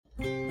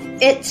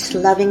It's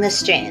Loving the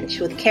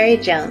Strange with Carrie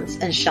Jones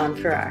and Sean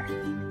Farrar.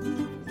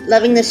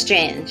 Loving the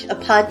Strange, a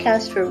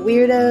podcast for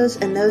weirdos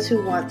and those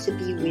who want to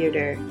be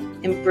weirder.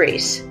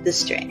 Embrace the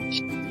strange.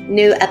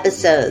 New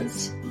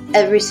episodes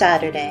every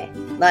Saturday,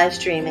 live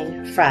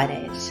streaming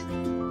Fridays.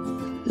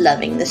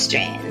 Loving the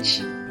Strange.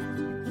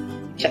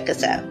 Check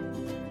us out.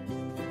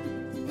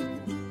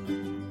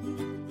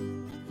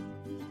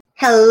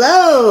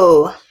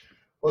 Hello!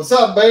 What's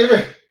up,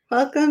 baby?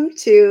 Welcome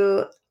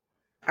to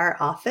our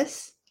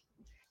office.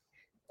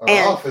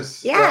 Our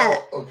office? Yeah.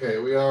 Oh, okay,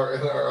 we are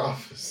in our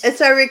office.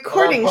 It's our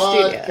recording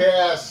studio.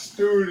 Podcast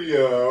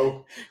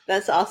studio.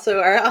 That's also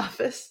our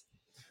office.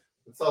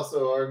 It's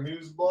also our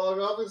news blog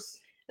office.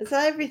 It's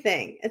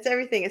everything. It's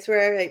everything. It's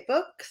where I write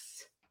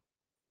books.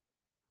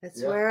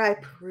 It's where I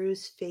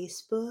peruse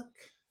Facebook.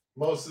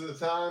 Most of the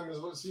time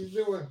is what she's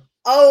doing.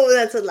 Oh,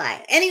 that's a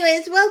lie.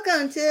 Anyways,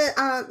 welcome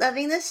to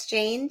Loving the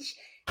Strange.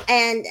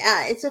 And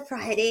it's a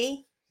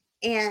Friday.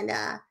 And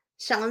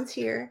Sean's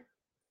here.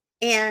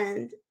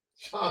 And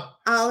Sean.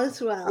 all is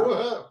well.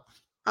 What?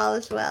 All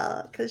is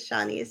well because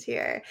Shawnee is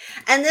here.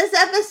 And this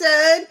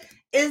episode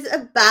is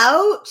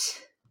about...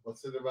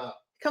 What's it about?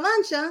 Come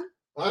on, Sean.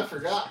 I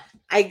forgot.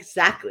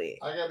 Exactly.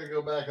 I got to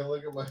go back and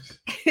look at my...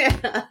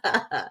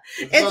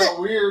 It's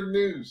about weird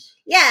news.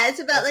 Yeah, it's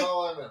about That's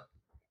all I know.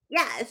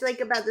 Yeah, it's like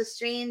about the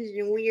strange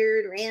and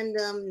weird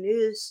random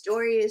news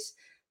stories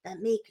that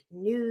make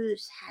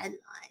news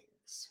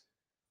headlines.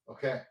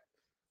 Okay.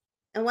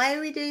 And why are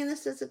we doing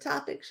this as a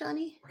topic,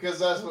 Shawnee? Because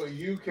that's what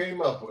you came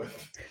up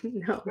with.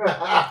 No.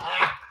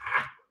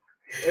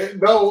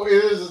 No,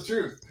 it is the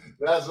truth.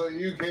 That's what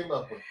you came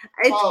up with.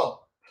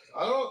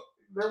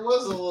 There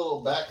was a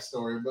little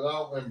backstory, but I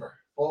don't remember.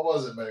 What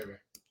was it, baby?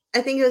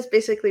 I think it was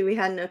basically we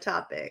had no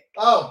topic.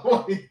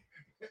 Oh,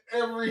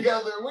 every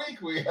other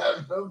week we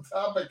have no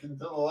topic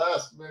until the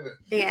last minute.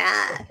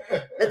 Yeah,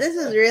 but this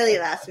is really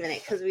last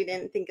minute because we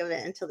didn't think of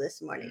it until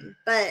this morning.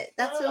 But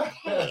that's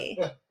okay.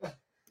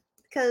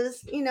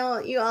 Because, you know,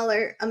 you all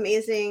are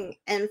amazing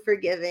and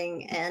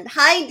forgiving. And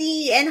hi,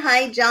 Dee, and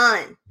hi,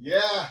 John.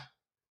 Yeah.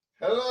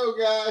 Hello,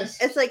 guys.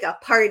 It's like a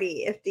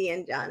party if Dee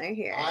and John are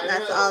here. And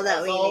that's all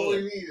that we need. All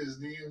we need is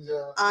Dee and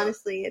John.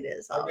 Honestly, it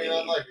is all we need.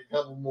 I'd like a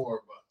couple more,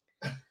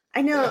 but...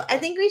 I know. I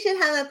think we should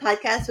have a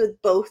podcast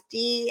with both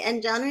Dee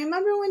and John.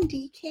 Remember when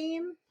Dee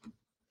came?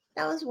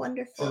 That was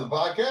wonderful. To the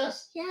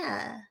podcast?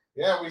 Yeah.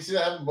 Yeah, we should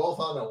have them both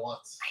on at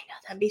once. I know.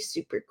 That'd be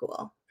super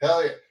cool.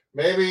 Hell yeah.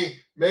 Maybe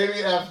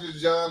after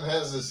John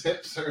has his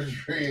hip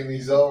surgery and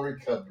he's all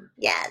recovered.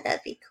 Yeah,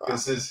 that'd be cool.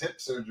 Because his hip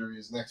surgery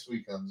is next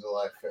week on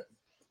July 5th.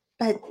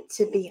 But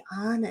to be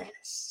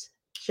honest,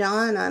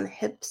 John on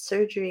hip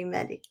surgery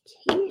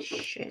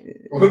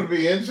medication. Would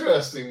be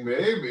interesting,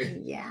 baby.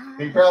 Yeah.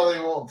 He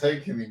probably won't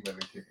take any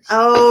medication.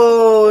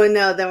 Oh,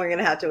 no, then we're going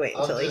to have to wait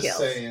until he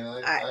heals. I'm just saying,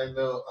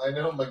 I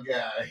know my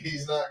guy.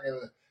 He's going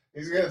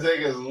to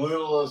take as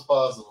little as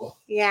possible.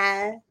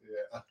 Yeah.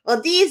 Yeah.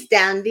 Well, Dee's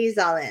down. Dee's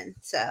all in.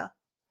 So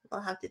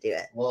we'll have to do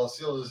it. Well,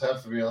 she'll just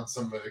have to be on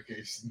some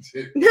medication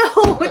too.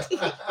 No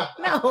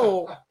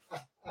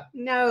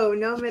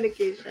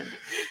medication.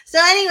 So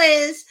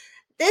anyways,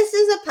 this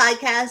is a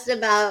podcast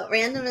about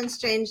random and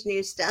strange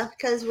news stuff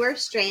because we're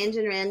strange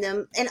and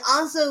random. And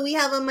also we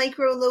have a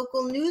micro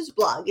local news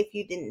blog, if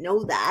you didn't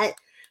know that,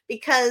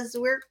 because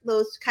we're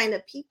those kind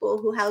of people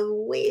who have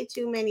way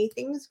too many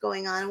things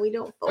going on. And we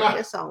don't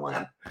focus on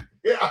one.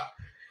 Yeah.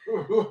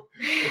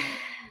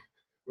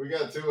 We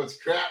got too much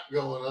crap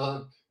going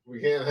on.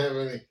 We can't have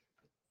any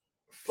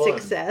fun.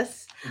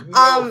 Success.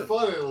 No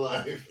fun in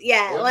life.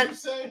 Yeah. What did you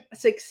say?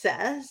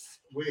 Success.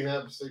 We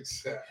have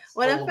success.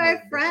 One of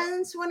our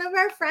friends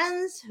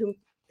who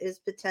is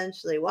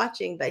potentially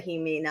watching, but he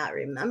may not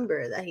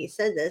remember that he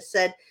said this,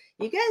 said,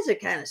 "You guys are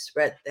kind of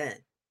spread thin.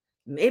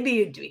 Maybe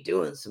you'd be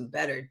doing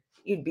better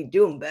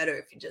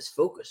if you just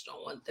focused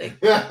on one thing."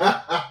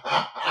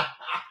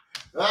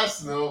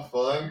 That's no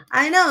fun.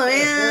 I know,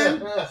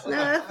 man. It's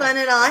not fun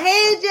at all.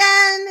 Hey,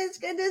 Jen. It's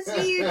good to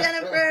see you,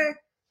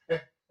 Jennifer. All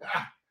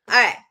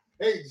right.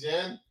 Hey,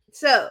 Jen.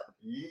 So,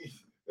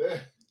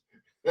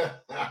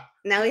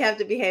 now we have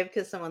to behave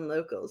because someone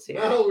local's here.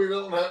 No, we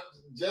don't have.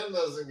 Jen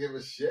doesn't give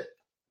a shit.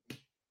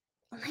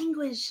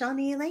 Language,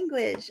 Shawnee,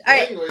 language. All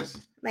right.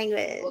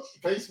 Language. Look,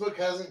 Facebook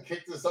hasn't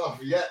kicked us off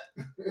yet.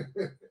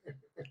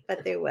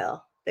 But they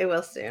will. They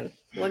will soon.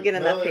 We'll get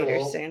an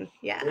updater soon.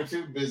 Yeah. We're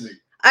too busy.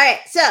 All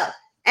right. So,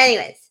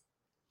 anyways,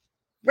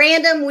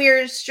 random,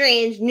 weird,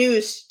 strange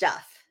news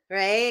stuff,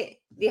 right?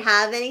 Do you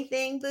have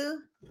anything, Boo?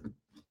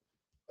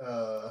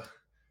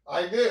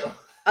 I do.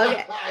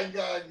 Okay.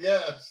 I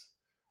guess.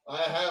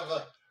 I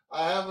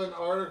have an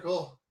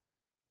article.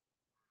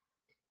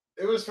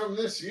 It was from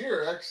this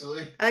year,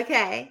 actually.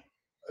 Okay.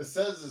 It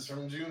says it's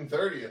from June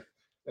 30th.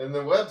 And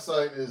the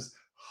website is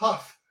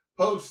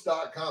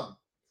huffpost.com.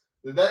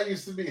 Did that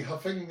used to be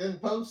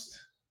Huffington Post?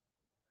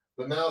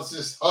 But now it's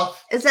just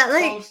Huff. Is that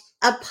like Post.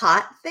 a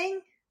pot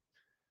thing?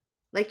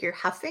 Like you're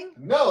huffing?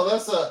 No,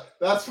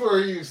 that's where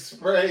you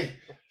spray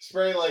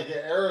like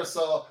an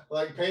aerosol,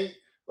 like paint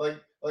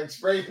like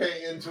spray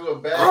paint into a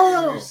bag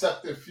Oh. and you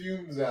suck the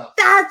fumes out.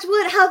 That's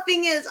what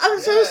huffing is. I'm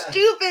so Yeah.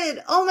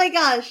 stupid. Oh my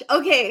gosh.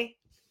 Okay.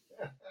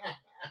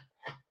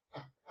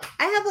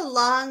 I have a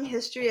long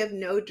history of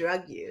no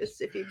drug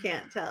use, if you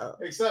can't tell.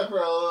 Except for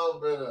a little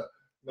bit of,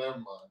 never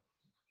mind.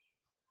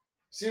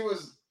 She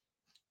was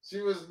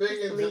big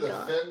It's into the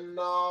legal.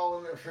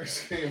 fentanyl when it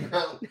first came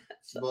out,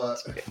 but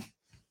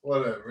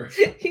whatever.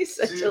 He's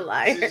such a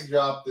liar. She's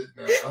dropped it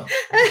now.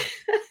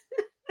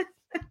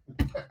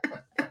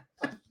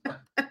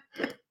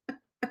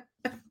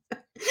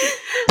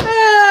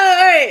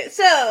 All right,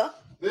 so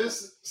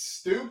This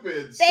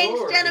stupid thanks,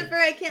 story. Jennifer.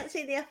 I can't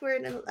say the F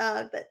word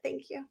aloud, but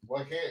thank you. Why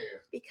can't you?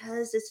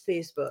 Because it's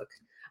Facebook.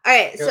 All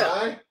right, Can so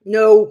I?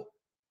 no,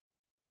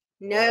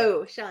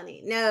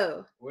 Shawnee,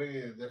 no. We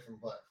need a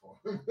different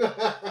platform.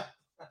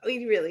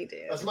 We really do.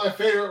 That's my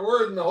favorite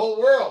word in the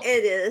whole world.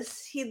 It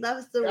is. He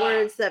loves the God.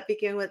 words that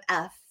begin with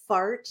F.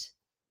 Fart,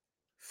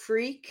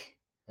 freak,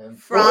 And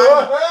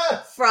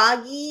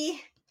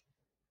froggy,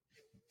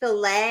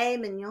 filet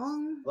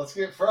mignon. Let's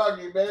get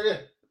froggy, baby.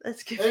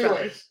 Let's get froggy.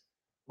 Anyways,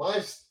 my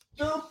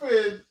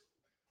stupid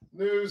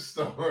news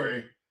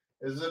story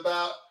is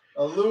about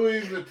a Louis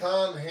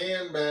Vuitton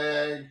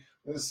handbag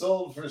that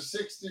sold for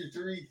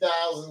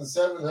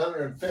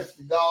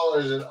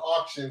 $63,750 at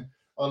auction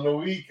on the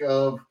week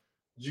of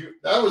June.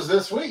 That was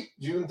this week,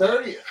 June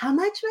 30th. How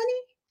much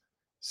money?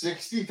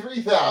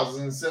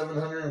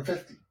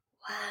 $63,750.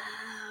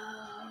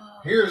 Wow.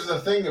 Here's the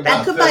thing about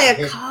That could buy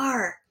a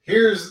car.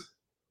 Here's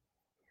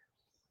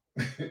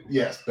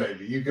yes,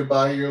 baby. You could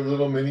buy your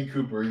little Mini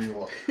Cooper you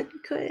want.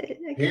 Could.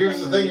 Here's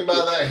the thing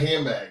about that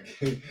handbag.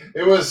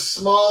 It was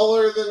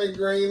smaller than a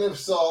grain of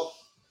salt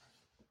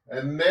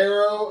and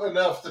narrow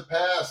enough to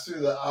pass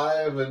through the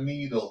eye of a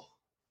needle.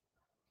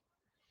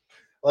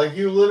 Like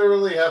you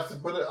literally have to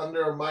put it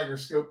under a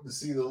microscope to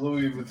see the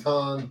Louis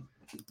Vuitton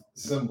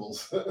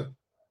symbols.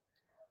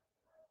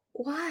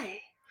 Why?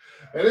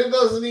 And it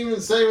doesn't even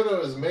say what it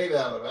was made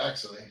out of,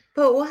 actually.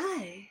 But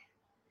why?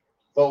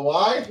 But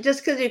why?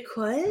 Just because you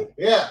could?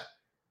 Yeah.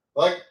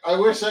 Like, I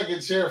wish I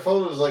could share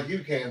photos like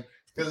you can,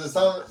 because it's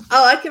on.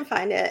 Oh, I can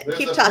find it. There's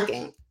Keep a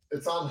talking.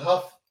 It's on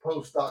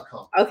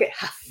HuffPost.com. Okay.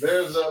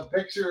 There's a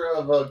picture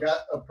of a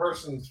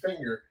person's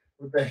finger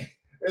with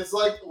it's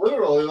like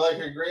literally like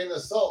a grain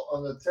of salt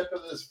on the tip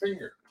of this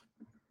finger.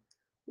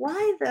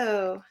 Why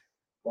though?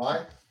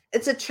 Why?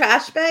 It's a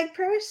trash bag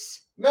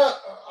purse? No,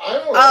 I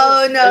don't know.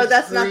 Oh no, It's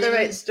that's green. not the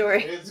right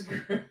story. It's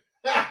green.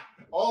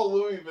 All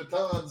Louis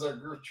Vuittons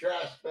are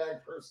trash bag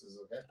purses,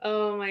 okay?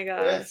 Oh my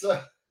gosh. It's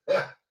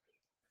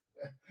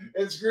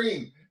it's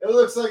green. It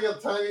looks like a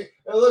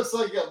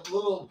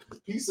little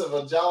piece of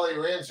a Jolly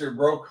Rancher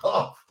broke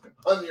off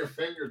on your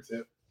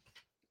fingertip.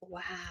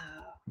 Wow.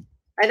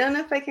 I don't know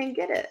if I can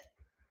get it.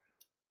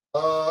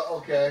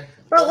 Okay.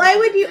 But why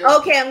would you?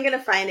 Okay, I'm gonna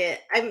find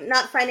it. I'm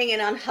not finding it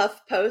on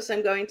HuffPost.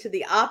 I'm going to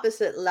the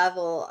opposite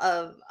level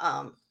of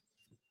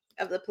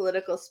the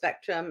political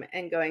spectrum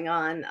and going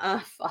on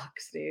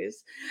Fox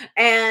News.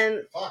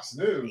 And Fox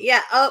News.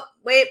 yeah. Oh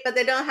wait, but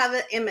they don't have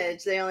an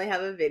image. They only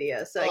have a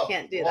video, so I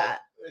can't do that.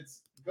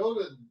 It's go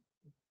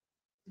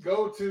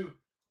to.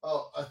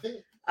 Oh, I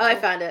think. Oh, I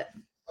found it.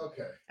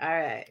 Okay. All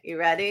right, you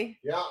ready?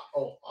 Yeah.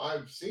 Oh,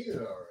 I've seen it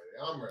already.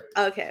 I'm ready.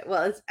 Okay.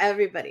 Well, is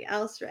everybody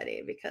else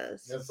ready?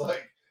 Because It's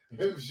like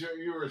if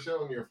you were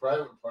showing your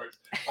private parts.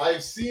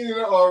 I've seen it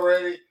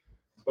already,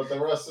 but the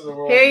rest of the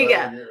world. Here you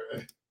go.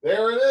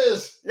 There it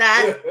is.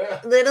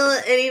 that little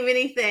itty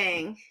bitty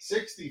thing.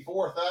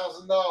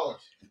 $64,000.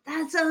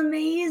 That's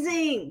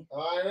amazing.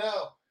 I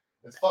know.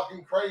 It's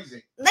fucking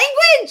crazy.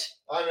 Language.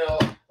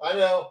 I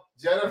know.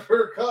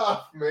 Jennifer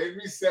Koff made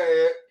me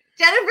say it.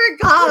 Jennifer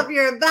Koff,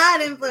 you're a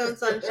bad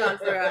influence on Sean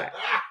Farrar.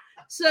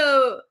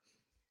 So,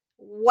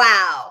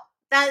 wow,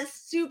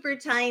 that's super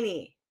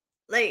tiny.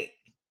 Like,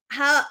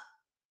 how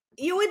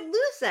you would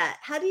lose that?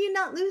 How do you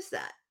not lose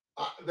that?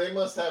 They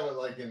must have it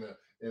like in a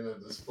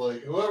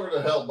display. Whoever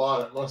the hell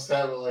bought it must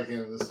have it like in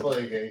a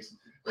display case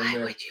Why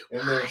would you in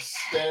buy their that?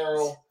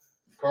 sterile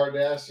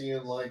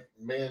Kardashian like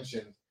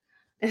mansion.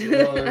 You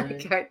know what I mean?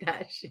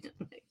 Kardashian.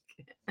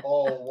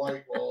 All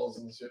white walls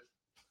and shit.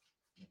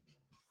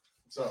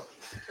 So,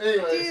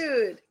 anyways,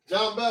 Dude.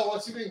 John Bell,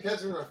 what's you been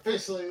catching a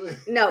fish lately?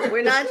 No,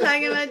 we're not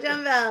talking about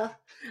John Bell.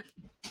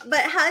 But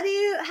how do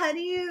you,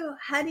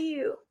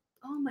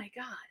 oh my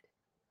God.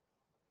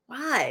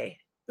 Why?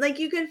 Like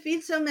you could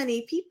feed so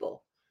many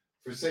people.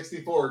 For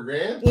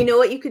 $64,000? You know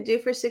what you could do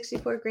for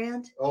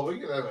 $64,000? Oh,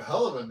 we could have a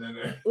hell of a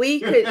dinner. You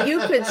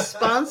could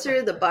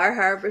sponsor the Bar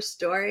Harbor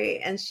story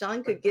and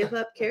Sean could give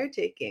up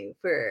caretaking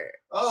for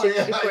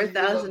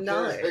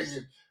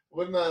 $64,000.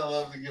 Wouldn't I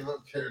love to give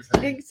up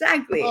caretaking?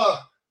 Exactly. Oh,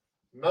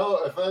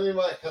 no, if any of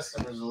my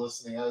customers are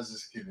listening, I was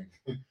just kidding.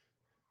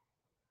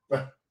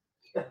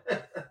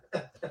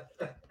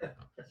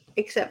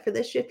 Except for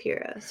the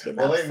Shapiros. He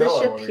Well, loves they the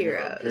know I wanna give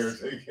up Shapiros.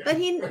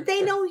 caretaking. But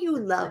they know you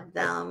love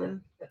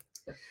them.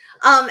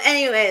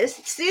 Anyways,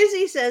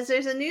 Susie says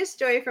there's a news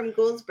story from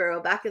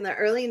Goldsboro back in the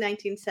early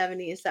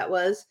 1970s that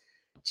was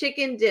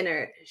chicken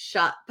dinner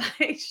shot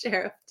by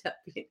sheriff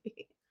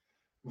deputy.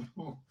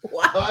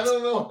 What? I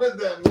don't know what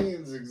that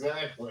means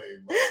exactly.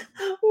 But...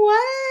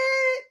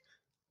 What?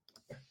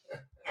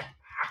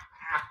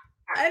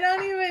 I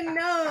don't even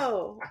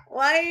know.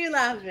 Why are you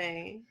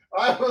laughing?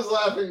 I was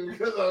laughing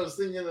because I was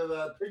thinking of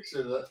that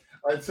picture that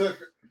I took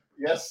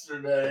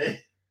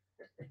yesterday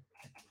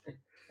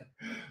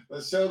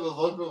that showed the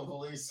local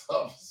police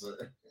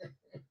officer.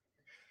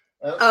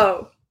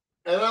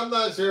 And I'm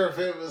not sure if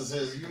it was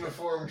his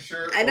uniform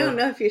shirt. I don't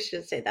know if you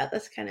should say that.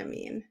 That's kind of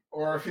mean.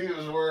 Or if he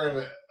was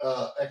wearing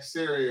an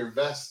exterior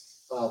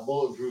vest,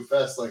 bulletproof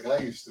vest like I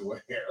used to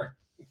wear.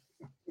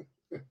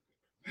 And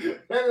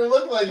it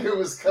looked like it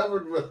was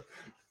covered with,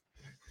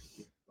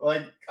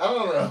 like, I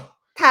don't know.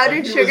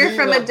 Powdered sugar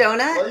from a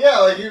donut? Well, yeah,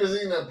 like he was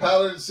eating a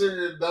powdered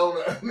sugar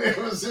donut. And it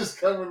was just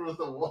covered with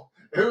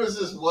it was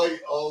just white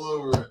all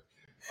over it.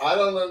 I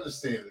don't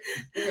understand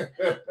it.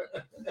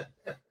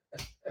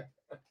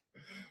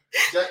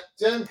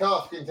 Jen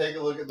Koff can take a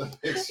look at the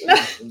picture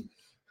and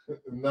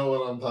know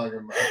what I'm talking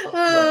about.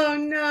 Oh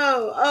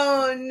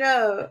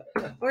no.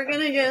 We're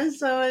gonna get in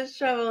so much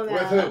trouble now.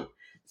 With who?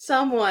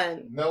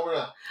 Someone. No, we're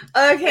not.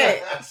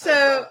 Okay,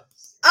 so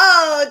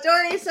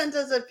Dory sent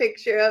us a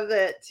picture of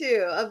it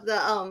too. Of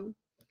the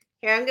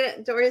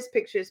here, Dory's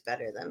picture is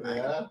better than mine.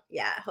 Yeah?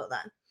 Yeah, hold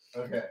on.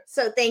 Okay.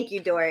 So thank you,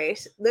 Dory.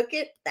 Look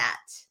at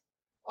that.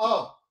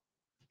 Oh.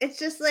 It's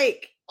just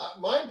like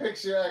my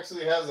picture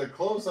actually has a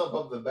close-up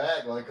of the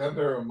bag, like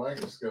under a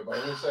microscope.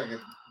 I wish I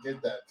could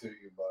get that to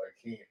you, but I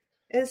can't.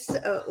 It's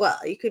well,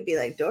 you could be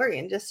like Dory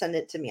and just send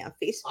it to me on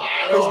Facebook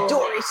because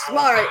Dory's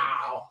smart.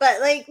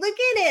 But like, look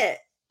at it.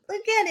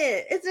 Look at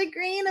it. It's a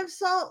grain of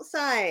salt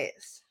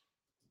size.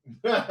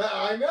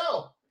 I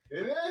know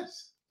it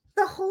is.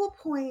 The whole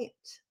point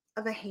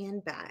of a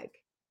handbag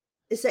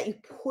is that you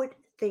put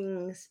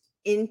things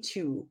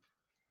into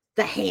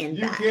the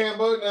handbag. You can't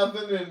put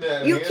nothing in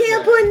that. You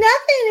can't put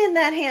nothing in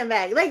that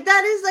handbag. Like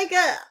that is like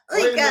a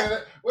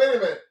Wait a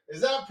minute.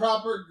 Is that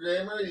proper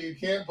grammar? You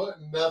can't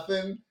put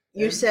nothing.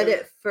 You said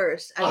it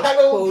first. I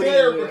don't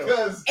care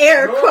because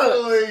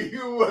normally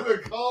you would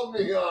have called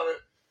me on it.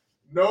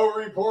 No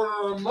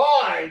reporter of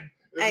mine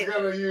is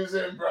going to use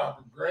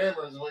improper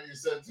grammar is what you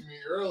said to me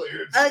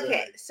earlier today.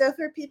 Okay, so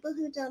for people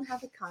who don't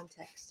have a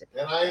context.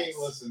 And I ain't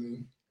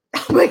listening.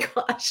 Oh my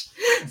gosh.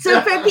 So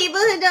for people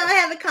who don't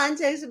have a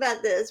context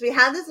about this, we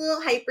have this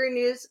little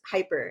it's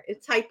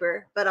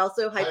hyper, but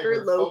also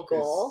hyper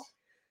local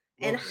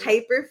and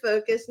hyper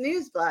focused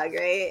news blog,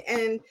 right?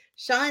 And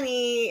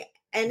Shawnee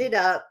ended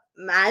up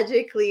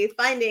magically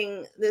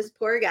finding this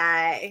poor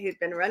guy who'd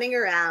been running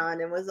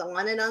around and was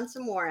wanted on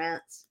some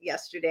warrants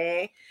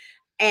yesterday.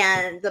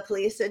 And the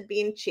police had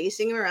been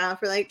chasing him around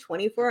for like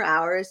 24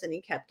 hours and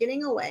he kept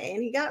getting away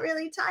and he got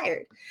really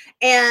tired.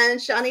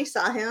 And Shawnee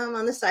saw him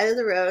on the side of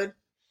the road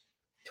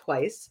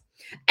twice.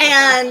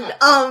 And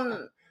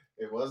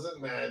it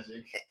wasn't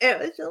magic. It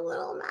was a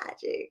little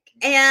magic.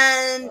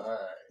 And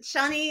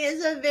Shawnee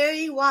is a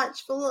very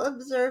watchful,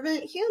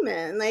 observant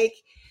human. Like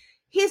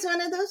he's one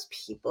of those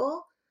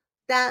people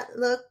that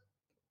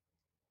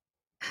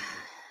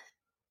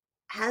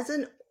has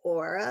an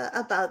aura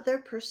about their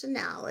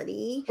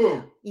personality.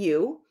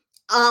 You.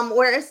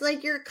 Where it's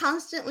like you're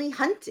constantly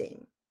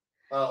hunting.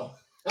 Oh.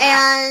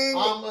 And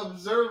I'm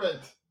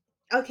observant.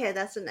 Okay,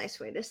 that's a nice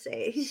way to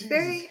say it. He's Jesus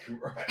very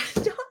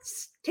Christ. Don't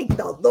take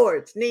the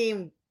Lord's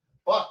name.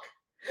 Fuck.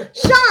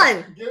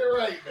 Sean! Get it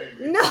right,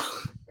 baby. No.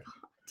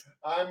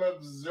 I'm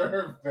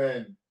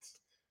observant.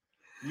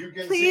 You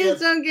can Please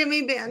don't get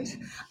me banned.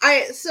 All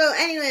right. So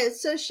anyway,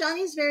 so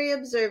Shawnee's very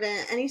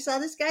observant and he saw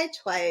this guy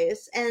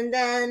twice. And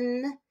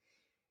then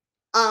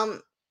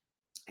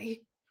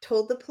he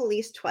told the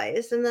police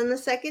twice. And then the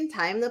second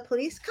time the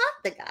police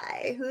caught the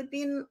guy who'd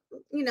been,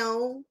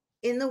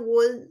 in the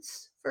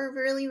woods for a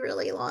really,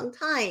 really long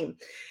time,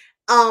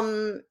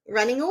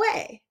 running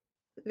away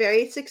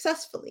very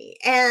successfully.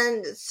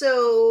 And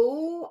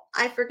so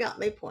I forgot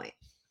my point.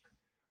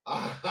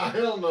 I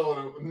don't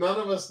know none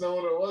of us know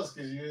what it was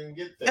because you didn't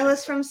get that. It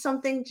was from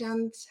something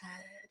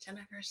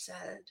Jennifer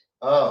said.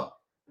 Oh.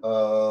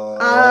 Look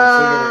at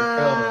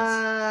her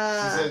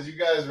comments. She says, "You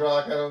guys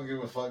rock. I don't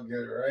give a fuck." Get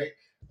it right.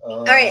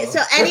 All right.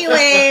 So,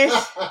 anyways.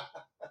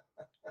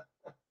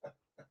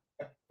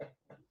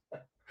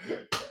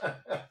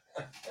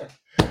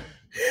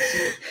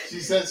 She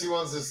said she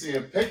wants to see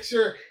a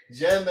picture.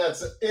 Jen,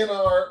 that's in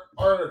our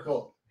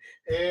article.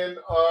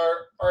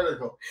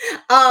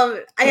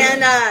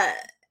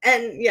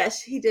 And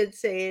yes, he did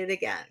say it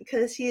again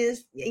because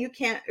you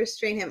can't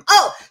restrain him.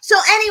 Oh, so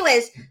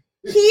anyways,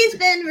 he's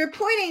been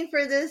reporting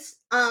for this,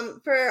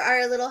 for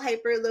our little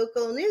hyper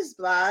local news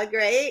blog,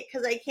 right?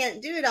 Because I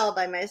can't do it all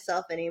by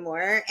myself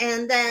anymore.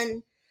 And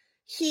then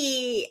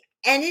he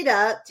ended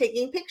up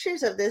taking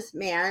pictures of this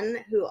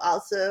man who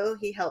also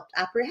he helped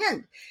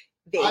apprehend.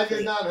 Vaguely. I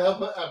did not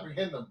help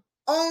apprehend him.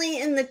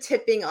 Only in the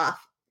tipping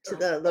off to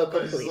the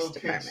local police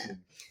department.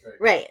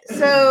 Right.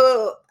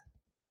 So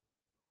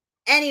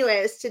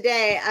anyways,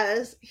 today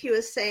he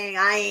was saying,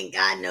 I ain't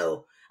got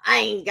none.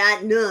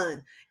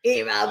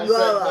 There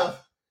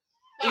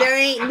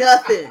ain't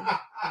nothing.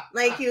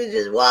 Like he was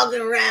just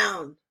walking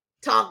around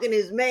talking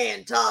his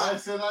man talk. I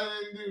said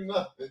I didn't do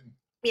nothing.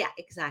 Yeah,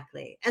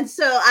 exactly. And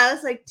so I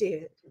was like,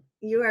 dude,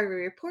 you are a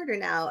reporter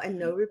now, and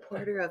no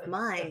reporter of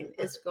mine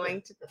is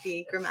going to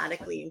be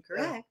grammatically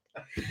incorrect.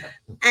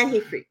 And he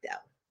freaked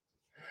out.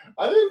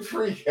 I didn't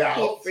freak out.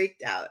 He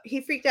freaked out.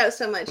 He freaked out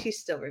so much he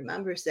still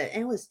remembers it.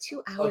 And it was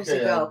 2 hours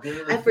Okay, ago.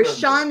 And for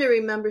Sean to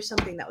remember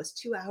something that was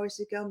 2 hours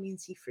ago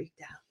means he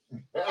freaked out.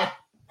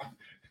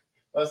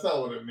 That's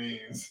not what it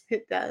means.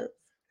 It does.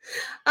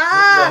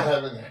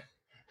 Oh,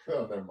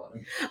 never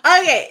mind.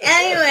 Okay,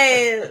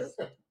 anyways.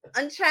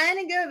 I'm trying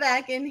to go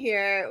back in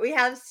here. We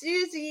have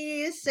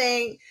Susie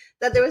saying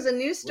that there was a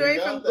news story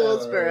from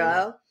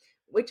Goldsboro,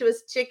 which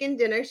was chicken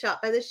dinner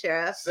shot by the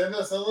sheriff. Send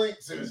us a link,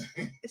 Susie.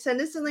 Send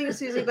us a link,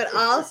 Susie. But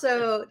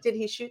also, did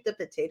he shoot the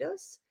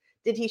potatoes?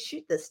 Did he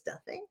shoot the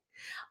stuffing?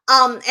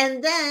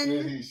 And then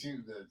did he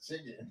shoot the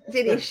chicken?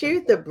 Did he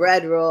shoot the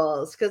bread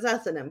rolls? Because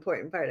that's an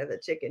important part of a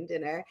chicken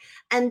dinner.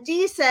 And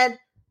Dee said,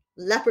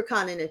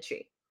 leprechaun in a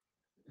tree.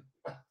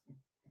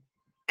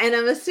 And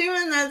I'm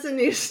assuming that's a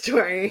news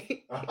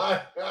story.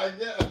 I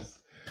guess.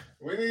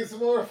 We need some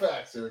more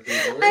facts here.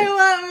 I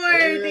want more,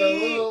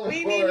 Dee.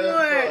 We need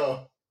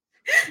more.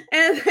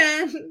 And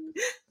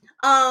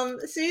then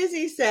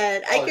Susie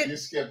said, you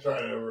skipped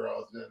right over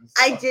all Jen's.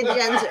 I did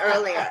Jen's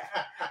earlier.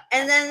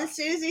 And then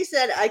Susie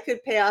said I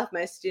could pay off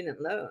my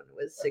student loan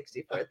with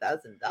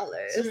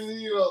 $64,000. Susie,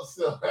 you don't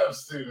still have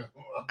student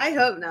loan. I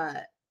hope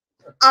not.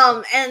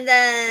 And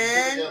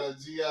then you got a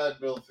GI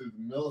Bill through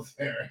the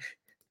military.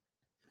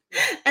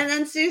 And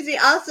then Susie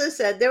also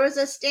said there was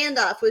a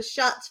standoff with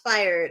shots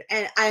fired,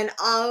 and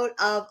out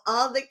of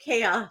all the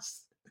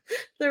chaos,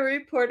 the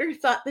reporter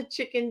thought the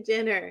chicken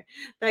dinner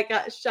that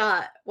got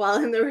shot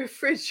while in the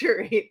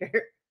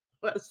refrigerator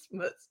was the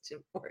most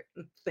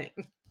important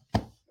thing.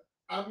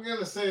 I'm going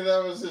to say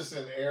that was just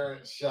an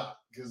errant shot,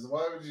 because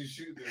why would you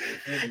shoot the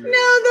refrigerator? No,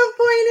 the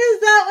point is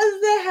that was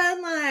the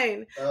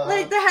headline.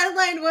 Like, the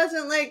headline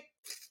wasn't like,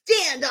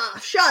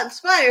 standoff, shots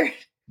fired.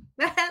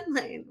 The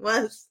headline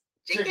was,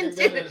 Chicken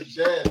dinner's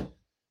dead.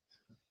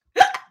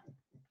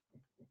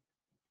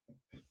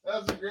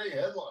 That's a great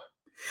headline.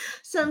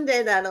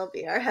 Someday that'll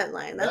be our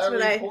headline. That's that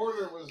what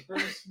reporter was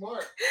pretty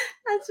smart.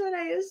 That's what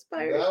I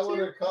aspire to. That would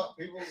have caught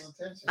people's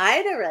attention.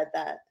 I'd have read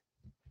that.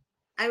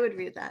 I would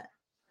read that.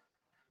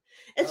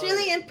 It's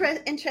really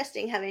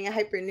interesting having a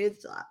hyper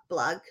news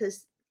blog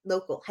because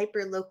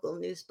hyper local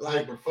news blog.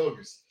 Hyper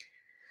focused.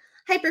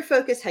 Hyper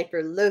focused,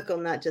 hyper local,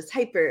 not just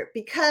hyper,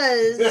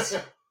 because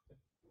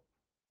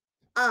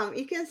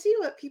you can see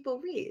what people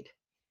read,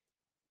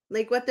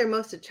 like what they're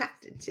most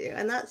attracted to,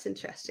 and that's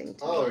interesting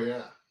to me. Oh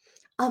yeah.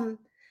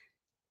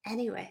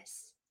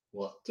 Anyways,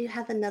 what? Do you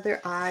have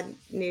another odd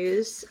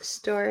news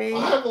story?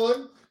 I have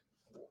one.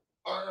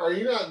 Are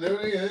you not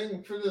doing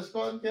anything for this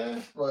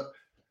podcast? But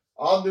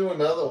I'll do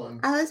another one.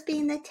 I was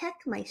being the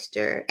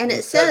Techmeister, and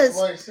it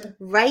says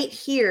right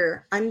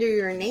here under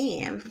your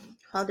name.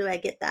 How do I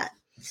get that?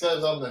 It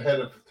says I'm the head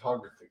of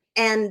photography.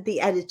 And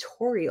the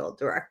editorial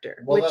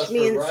director, well, which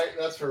means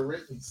that's for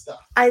written stuff.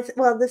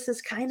 This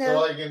is kind of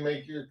so I can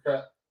make your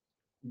crap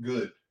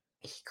good.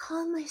 He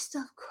called my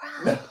stuff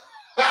crap.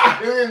 I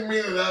didn't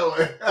mean it that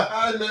way.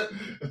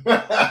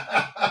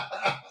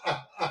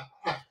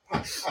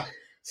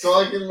 So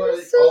I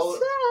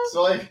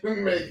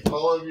can make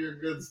all of your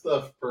good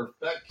stuff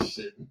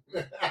perfection.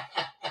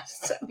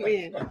 So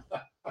weird.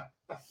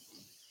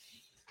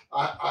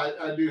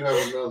 I do have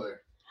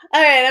another.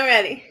 All right, I'm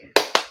ready.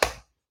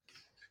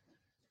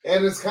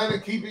 And it's kind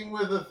of keeping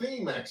with the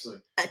theme, actually.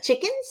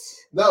 Chickens?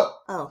 No.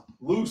 Oh.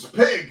 Loose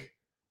pig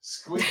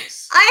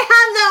squeaks. I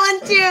have that one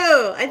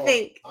too, I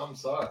think. I'm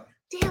sorry.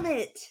 Damn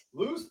it.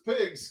 Loose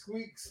pig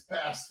squeaks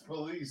past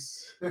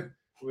police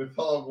with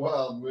hog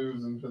wild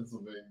moves in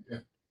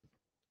Pennsylvania.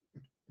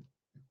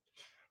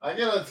 I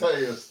gotta tell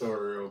you a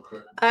story real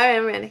quick. All right,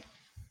 I'm ready.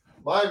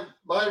 My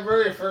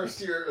very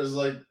first year as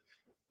like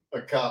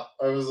a cop,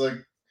 I was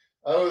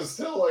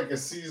still like a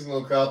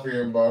seasonal cop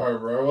here in Bar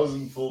Harbor. I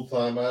wasn't full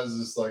time. I was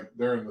just like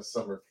during the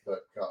summer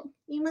type cop.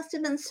 You must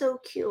have been so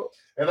cute.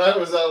 And I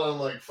was out on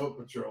like foot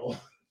patrol.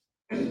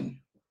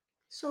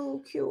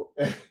 So cute.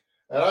 And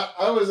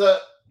I was at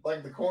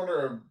like the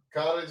corner of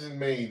Cottage and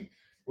Main,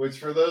 which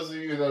for those of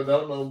you that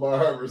don't know, Bar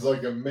Harbor is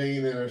like a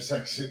main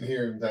intersection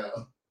here in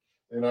town,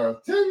 in our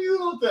tiny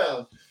little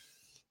town.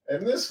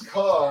 And this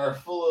car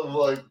full of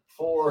like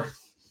 4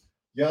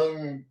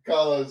 young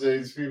college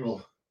age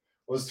people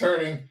was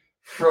turning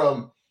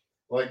from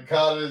like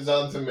Cottage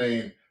onto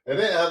Main, and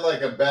it had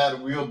like a bad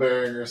wheel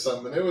bearing or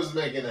something. It was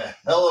making a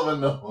hell of a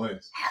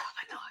noise.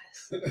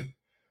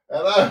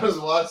 And I was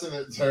watching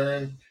it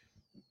turn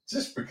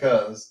just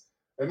because.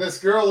 And this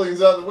girl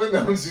leans out the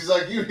window and she's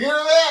like, "You hear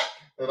that?"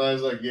 And I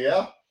was like,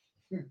 "Yeah."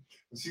 And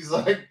she's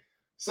like,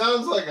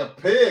 "Sounds like a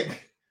pig."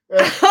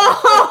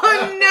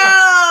 Oh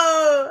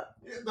no!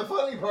 The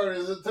funny part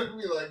is it took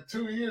me like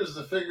 2 years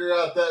to figure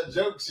out that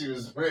joke she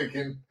was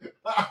making.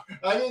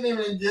 I didn't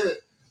even get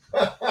it.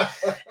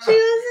 She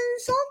was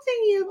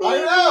insulting you, baby.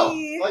 I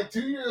know. Like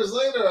 2 years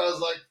later, I was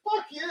like,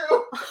 "Fuck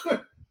you."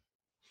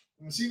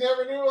 And she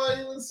never knew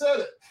I even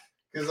said it.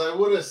 Because I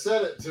would have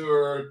said it to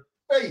her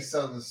face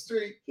on the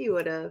street. He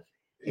would have.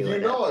 You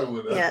know I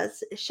would have.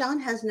 Yes, Sean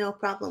has no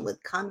problem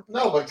with conflict.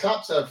 No, but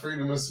cops have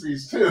freedom of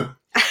speech too.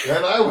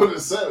 And I would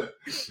have said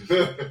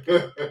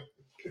it.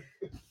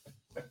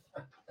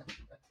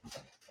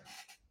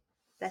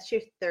 That's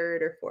your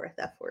third or fourth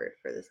F word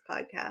for this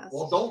podcast.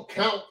 Well, don't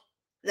count.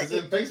 Because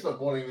then Facebook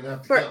won't even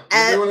have to for count.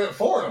 You're doing it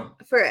for them.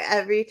 For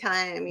every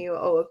time you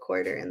owe a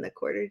quarter in the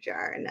quarter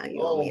jar, and now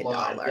you owe me $1.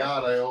 Oh my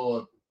God, I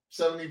owe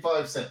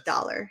 75 cents.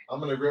 $1. I'm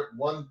going to rip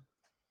 1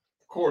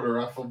 quarter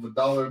off of a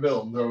dollar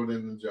bill and throw it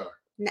in the jar.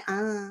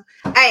 Nuh-uh.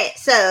 All right,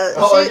 so.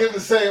 I get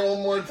to say it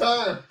one more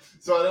time,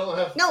 so I don't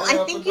have to. No,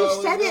 I think you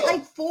said it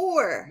like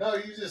 4. No,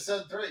 you just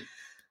said 3.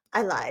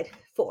 I lied.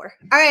 4.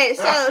 All right,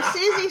 so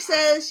Susie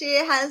says she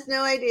has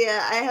no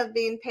idea. I have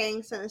been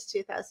paying since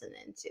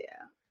 2002.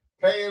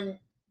 Paying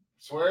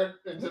swear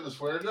into the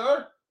swear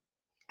jar?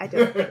 I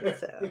don't think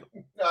so.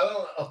 I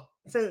don't know.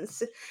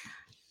 Since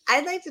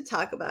I'd like to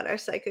talk about our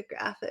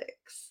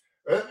psychographics.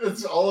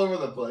 It's all over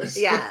the place.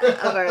 Yeah,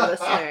 of our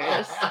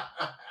listeners.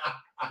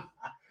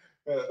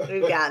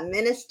 We've got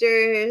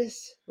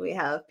ministers. We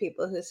have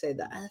people who say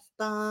the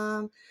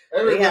F-bomb.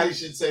 Everybody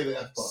should say the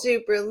F-bomb.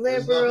 Super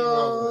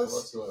liberals.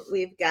 Whatsoever.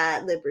 We've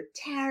got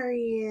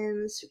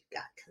libertarians. We've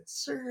got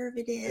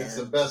conservatives. It's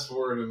the best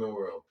word in the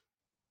world.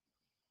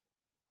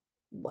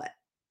 What?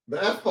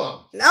 The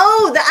F-bomb.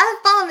 No, the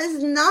F-bomb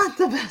is not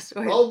the best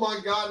word. Oh my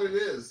God, it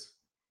is.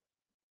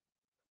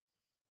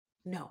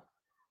 No.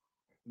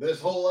 This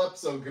whole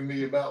episode can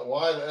be about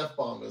why the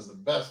F-bomb is the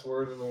best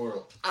word in the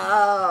world.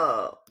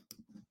 Oh.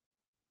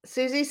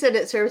 Susie said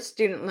it's her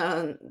student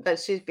loan that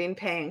she's been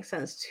paying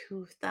since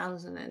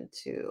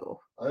 2002.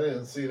 I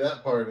didn't see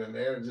that part in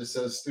there. It just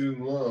says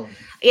student loan.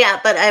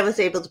 Yeah, but I was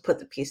able to put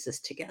the pieces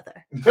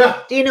together.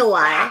 Do you know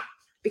why?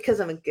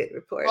 Because I'm a good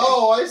reporter.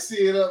 Oh, I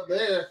see it up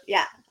there.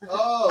 Yeah.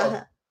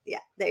 Oh. Yeah,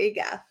 there you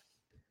go.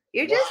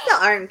 You're just the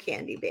arm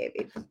candy,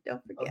 baby.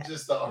 Don't forget. I'm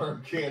just the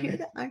arm candy. You're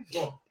the arm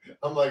candy.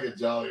 I'm like a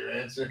Jolly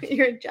Rancher.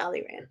 You're a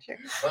Jolly Rancher.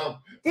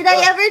 Did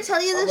I ever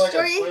tell you the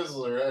story? I'm like a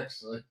Twizzler,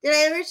 actually. Did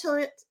I ever tell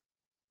it?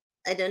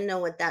 I don't know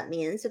what that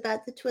means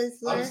about the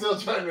Twizzler. I'm still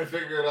trying to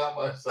figure it out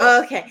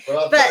myself. Okay. But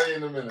I'll tell you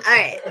in a minute. All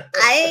right.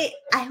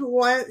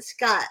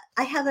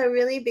 I have a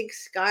really big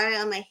scar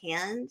on my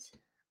hand.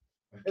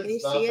 Can you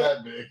see it?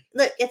 That big.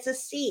 Look, it's a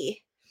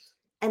C.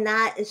 And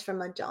that is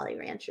from a Jolly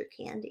Rancher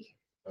candy.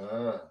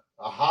 A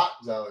hot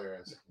Jolly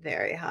Rancher.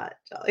 Very hot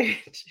Jolly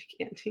Rancher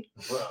candy.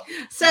 Well,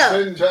 so you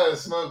shouldn't try to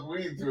smoke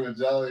weed through a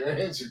Jolly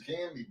Rancher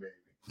candy,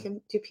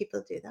 baby. Do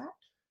people do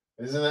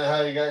that? Isn't that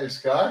how you got your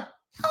scar?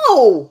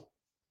 Oh!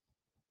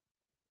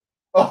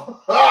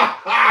 Oh.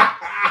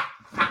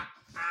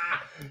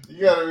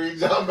 You gotta read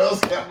John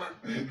Bell's comment.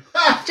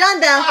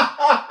 John Bell.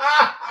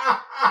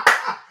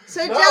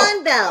 So no,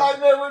 John Bell. I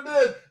never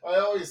did. I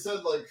always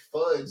said like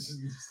fudge.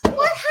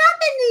 What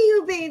happened to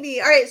you,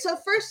 baby? All right, so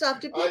first off,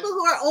 to people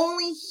who are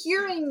only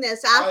hearing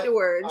this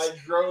afterwards,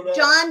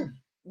 John,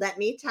 let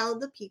me tell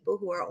the people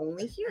who are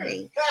only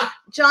hearing.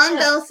 John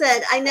Bell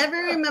said, I never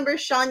remember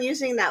Sean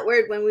using that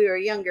word when we were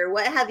younger.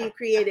 What have you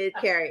created,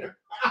 Carrie?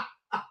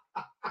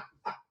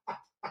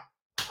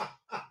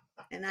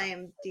 And I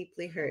am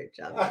deeply hurt,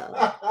 John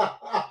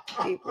Bell.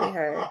 Deeply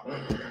hurt.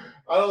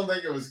 I don't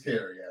think it was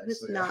Carrie, actually.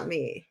 It's not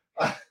me.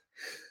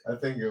 I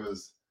think it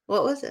was.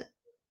 What was it?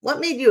 What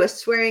made you a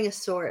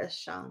swearing-asaurus,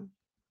 Sean?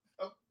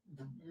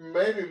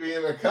 Maybe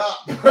being a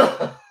cop.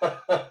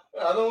 I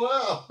don't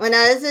know. When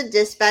I was a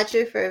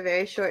dispatcher for a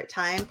very short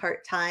time,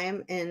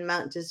 part-time in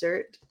Mount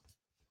Desert,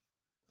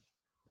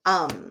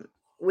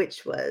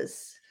 which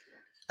was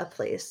a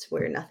place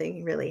where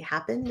nothing really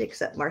happened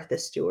except Martha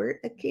Stewart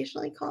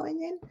occasionally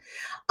calling in.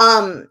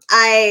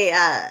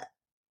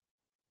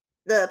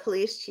 The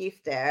police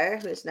chief there,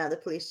 who is now the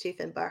police chief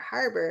in Bar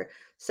Harbor,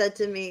 said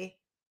to me,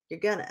 "You're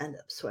gonna end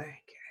up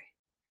swearing, Gary.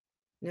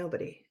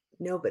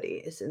 Nobody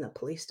is in the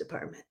police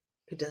department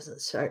who doesn't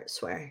start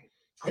swearing."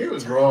 He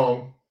was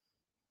wrong.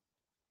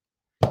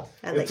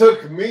 It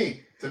took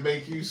me to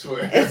make you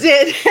swear. It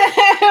did.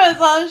 It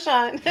was all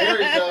Sean.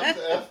 Carrie drops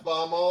the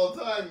F-bomb all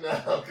the time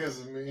now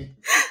because of me.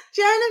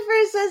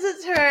 Jennifer says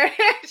it's her.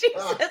 She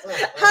says,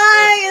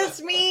 "Hi,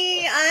 it's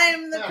me.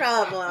 I'm the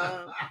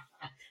problem."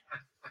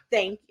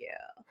 Thank you.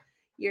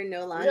 You're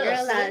no longer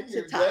allowed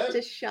to talk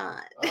to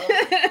Sean.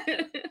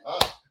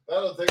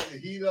 That'll take the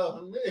heat off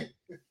of me.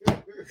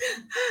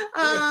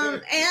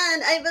 And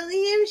I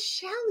believe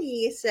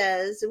Shelly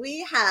says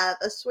we have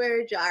a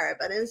swear jar,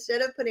 but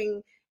instead of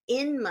putting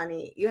in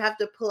money, you have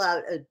to pull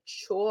out a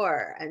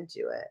chore and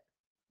do it.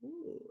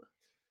 Ooh.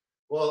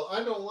 Well,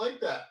 I don't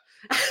like that.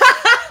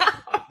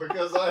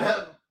 Because I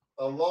have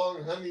a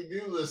long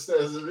honey-do list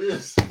as it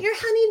is. Your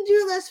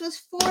honey-do list was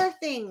 4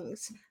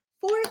 things.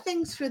 4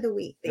 things for the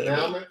week, baby.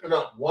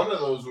 No, one of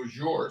those was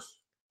yours.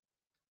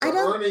 The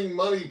earning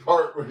money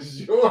part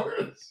was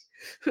yours.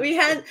 We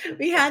had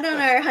on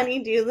our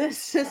honey-do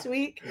list this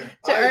week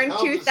to earn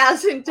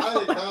 $2,000.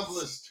 I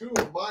accomplished 2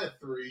 of my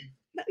 3.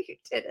 No, you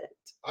didn't.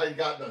 I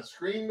got the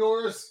screen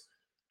doors.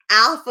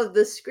 off of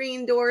the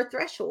screen door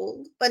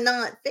threshold, but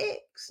not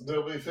fixed.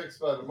 They'll be fixed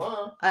by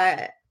tomorrow. All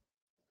right.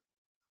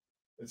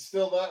 It's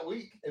still that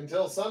week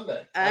until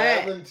Sunday. All I right.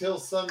 have until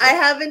Sunday. I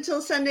have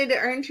until Sunday to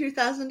earn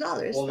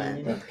 $2,000. Well, then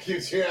you better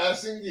get your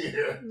ass in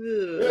gear.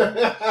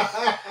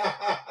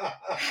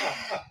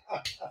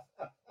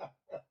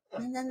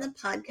 And then the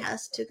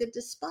podcast took a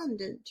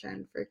despondent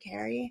turn for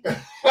Carrie.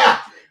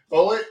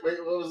 Oh, wait.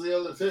 What was the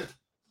other two?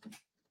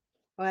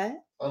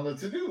 What? On the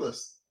to-do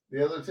list.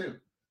 The other two.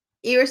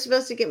 You were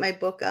supposed to get my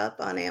book up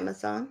on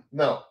Amazon.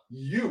 No,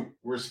 you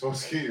were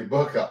supposed to get your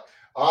book up.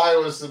 I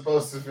was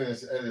supposed to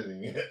finish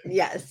editing it.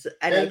 Yes,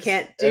 and I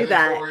can't do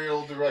that.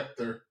 Editorial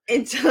director.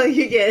 Until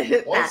you get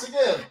it. Once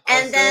again,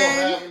 and I then,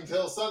 still have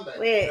until Sunday.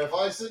 Wait. If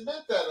I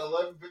submit that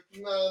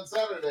 11:59 on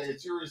Saturday,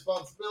 it's your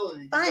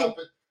responsibility to Fine. drop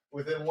it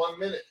within 1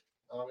 minute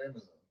on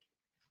Amazon.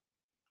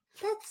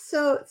 That's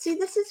so. See,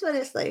 this is what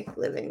it's like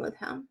living with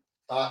him.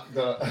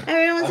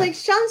 Everyone's like,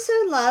 Sean's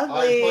so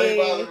lovely. I play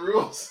by the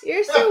rules.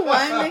 You're so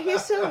wonderful. You're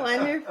so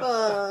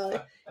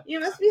wonderful. You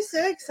must be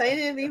so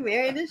excited to be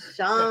married to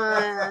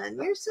Sean.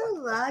 You're so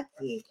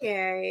lucky,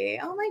 Carrie.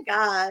 Oh my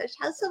gosh.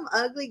 How some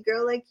ugly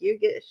girl like you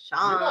get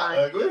Sean? You're not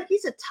ugly.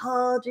 He's a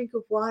tall drink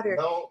of water.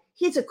 No.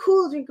 He's a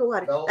cool drink of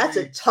water. No, That's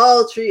a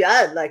tall tree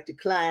I'd like to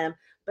climb.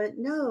 But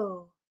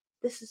no,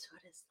 this is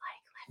what it's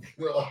like.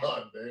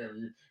 Oh,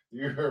 damn.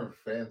 You're a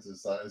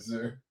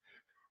fantasizer.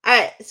 All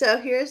right, so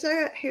here's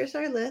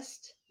our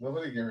list.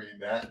 Nobody can read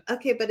that.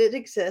 Okay, but it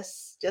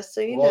exists, just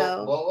so you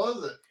know. What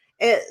was it?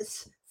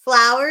 It's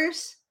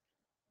flowers,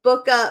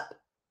 book up,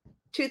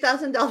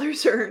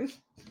 $2,000 earned,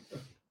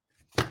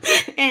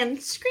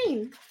 and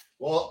screen.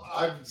 Well,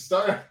 I've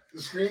started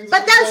the screens.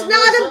 But that's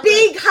not a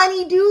big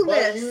honey-do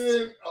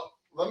list.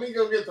 Let me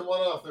go get the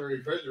one off the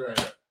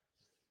refrigerator.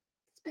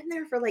 It's been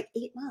there for like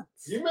 8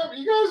 months. You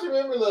guys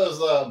remember those,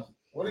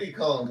 what do you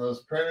call them?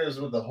 Those printers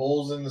with the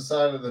holes in the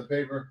side of the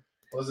paper?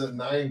 Was it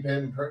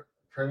 9-pin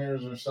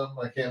printers or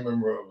something? I can't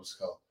remember what it was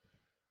called.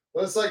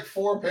 But it's like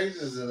 4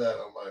 pages of that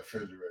on my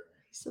refrigerator.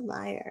 He's a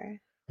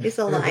liar. He's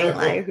a lying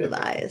liar who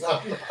lies.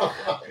 I'm not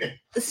lying.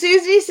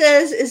 Susie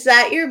says, is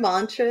that your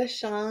mantra,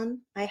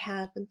 Sean? I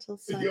have until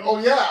Sunday. Oh,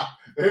 yeah,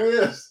 it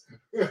is.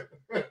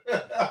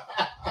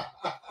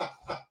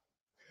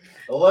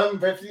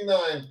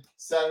 11:59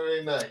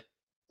 Saturday night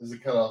is the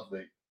cutoff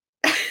date.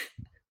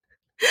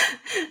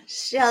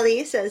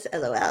 Shelly says,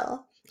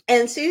 LOL.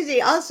 And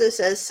Susie also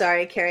says,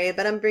 sorry, Carrie,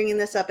 but I'm bringing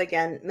this up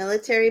again.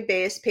 Military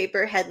base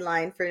paper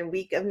headline for a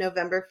week of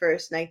November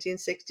 1st,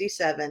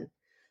 1967.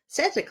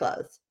 Santa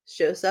Claus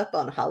shows up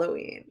on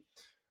Halloween.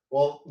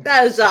 Well,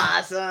 that was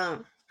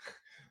awesome.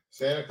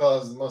 Santa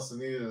Claus must have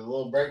needed a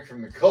little break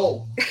from the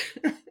cold.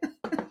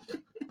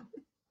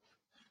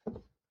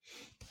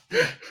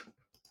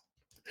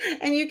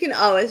 And you can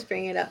always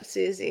bring it up,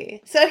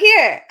 Susie. So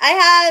here, I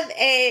have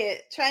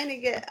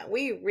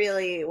we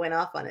really went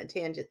off on a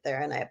tangent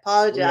there, and I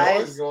apologize. We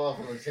always go off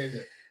on a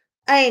tangent.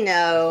 I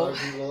know.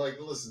 That's why people like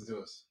to listen to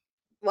us.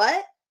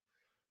 What?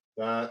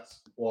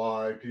 That's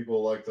why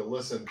people like to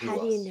listen to us. How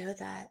do you know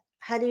that?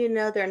 How do you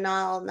know they're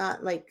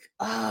not like,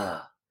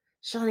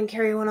 Sean and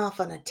Carrie went off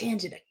on a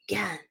tangent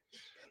again.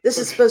 This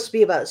is supposed to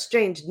be about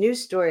strange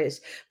news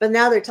stories, but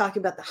now they're talking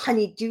about the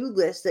honey-do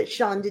list that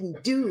Sean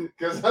didn't do.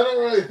 Because I don't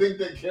really think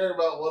they care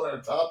about what our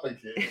topic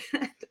is.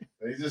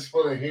 They just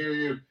want to hear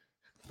you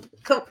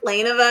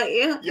complain about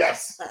you.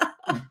 Yes.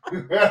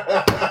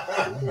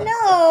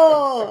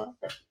 No.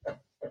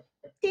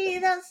 See,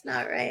 that's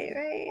not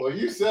right? Well,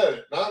 you said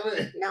it, not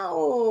me.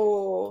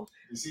 No.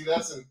 You see,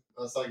 that's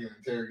like an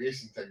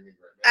interrogation technique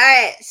right now. All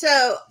right,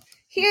 so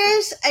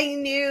here's a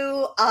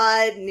new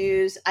odd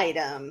news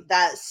item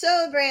that's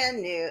so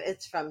brand new.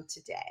 It's from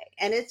today,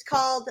 and it's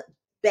called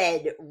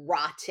bed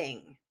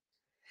rotting.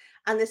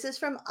 And this is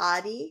from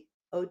Oddee,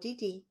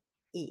 ODDEE.com.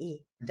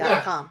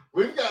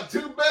 We've got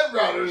 2 bed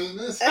rotters in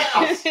this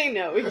house. I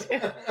know, we do.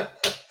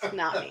 It's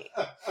not me.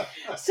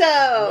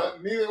 So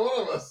neither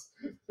one of us.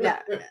 No.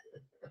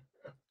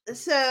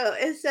 So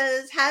it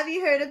says, have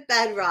you heard of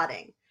bed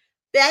rotting?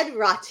 Bed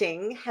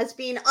rotting has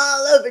been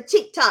all over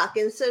TikTok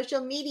and social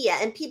media,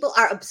 and people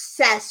are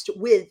obsessed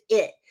with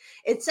it.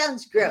 It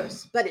sounds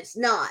gross, but it's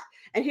not.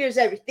 And here's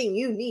everything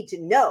you need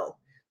to know.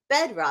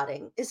 Bed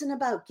rotting isn't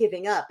about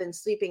giving up and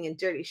sleeping in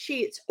dirty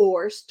sheets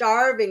or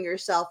starving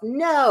yourself.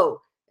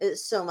 No,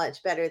 it's so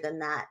much better than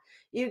that.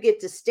 You get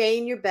to stay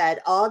in your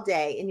bed all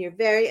day in your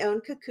very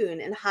own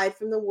cocoon and hide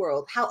from the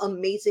world. How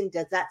amazing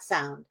does that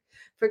sound?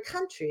 For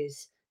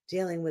countries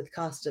dealing with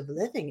cost of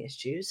living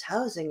issues,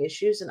 housing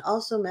issues, and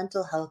also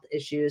mental health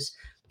issues,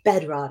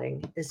 bed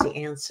rotting is the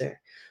answer.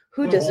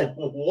 Who doesn't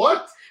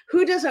want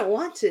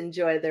to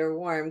enjoy their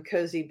warm,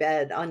 cozy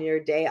bed on your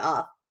day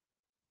off?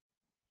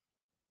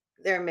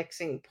 They're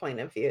mixing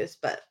point of views,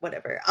 but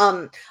whatever.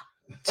 To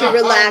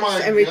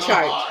relax and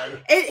recharge.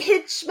 God. It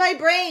hits my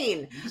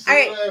brain. You see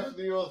what I have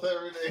to deal with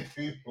everyday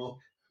people.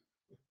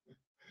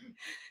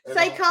 And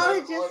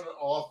Psychologist. I'm an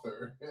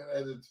author and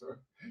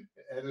editor.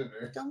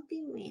 Don't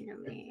be mean to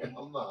me.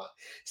 I'm not.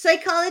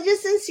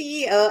 Psychologist and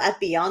CEO at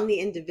Beyond the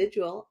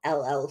Individual,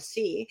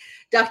 LLC,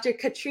 Dr.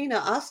 Katrina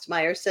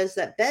Ostmeyer says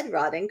that bed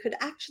rotting could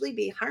actually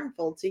be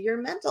harmful to your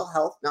mental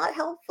health, not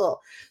helpful.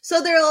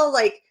 So they're all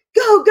like,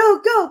 go, go,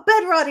 go.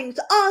 Bed rotting is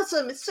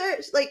awesome. It's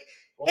like,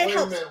 Well, it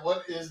helps.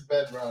 What is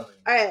bed rotting?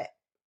 All right.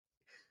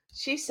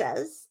 She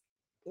says,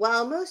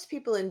 while most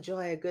people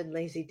enjoy a good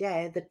lazy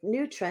day, the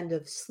new trend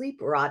of sleep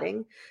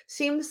rotting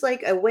seems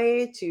like a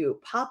way to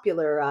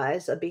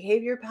popularize a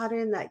behavior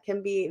pattern that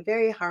can be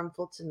very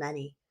harmful to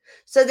many.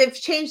 So they've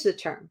changed the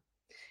term.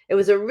 It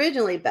was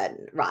originally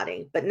bed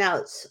rotting, but now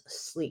it's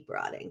sleep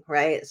rotting,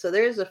 right? So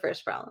there's the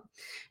first problem.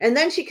 And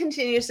then she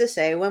continues to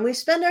say, when we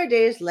spend our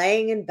days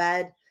laying in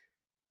bed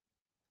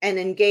and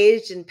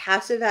engaged in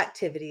passive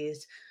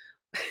activities,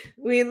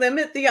 we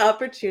limit the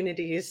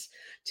opportunities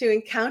to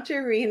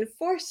encounter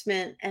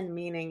reinforcement and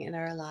meaning in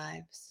our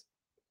lives.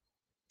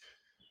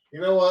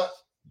 You know what?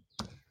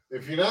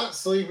 If you're not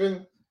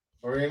sleeping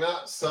or you're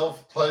not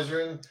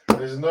self-pleasuring,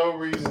 there's no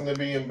reason to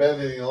be in bed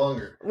any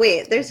longer.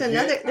 Wait, there's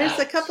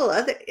a couple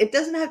other, it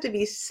doesn't have to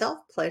be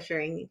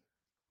self-pleasuring,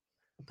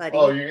 buddy.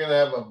 Oh, you're going to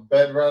have a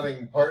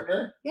bed-rotting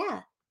partner?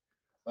 Yeah.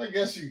 I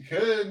guess you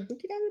could. You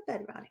could have a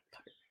bed-rotting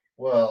partner.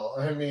 Well,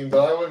 I mean,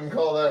 but I wouldn't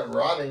call that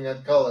rotting.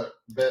 I'd call it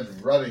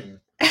bed-rutting.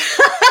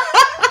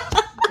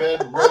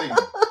 Bed-rutting.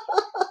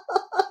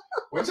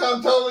 Which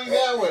I'm totally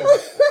down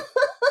with.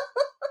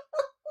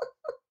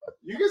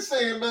 You can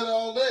stay in bed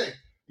all day.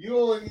 You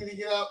only need to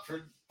get out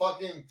for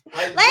fucking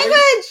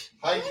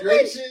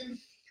hydration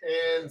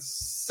and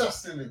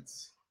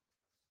sustenance.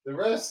 The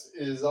rest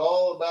is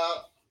all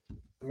about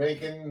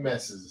making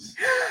messes.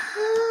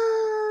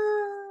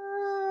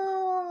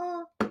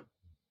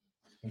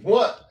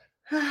 What?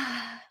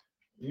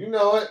 You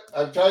know it.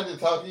 I've tried to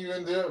talk you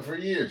into it for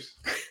years.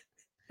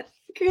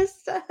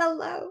 Krista,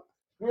 hello.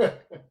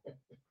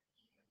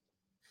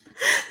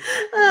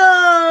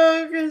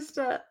 Oh,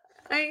 Krista.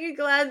 Aren't you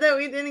glad that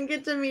we didn't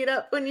get to meet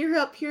up when you were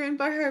up here in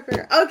Bar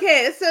Harbor?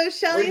 Okay, so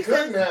Shelly we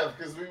couldn't have,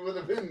 because we would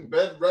have been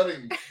bed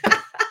running.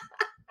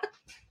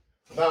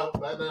 No,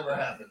 that never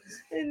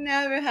happens. It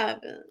never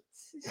happens.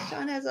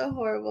 Sean has a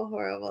horrible,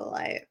 horrible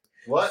life.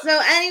 What? So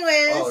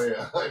anyways, oh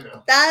yeah, I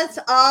know. That's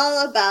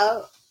all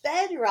about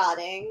bed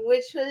rotting,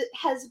 which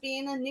has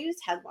been a news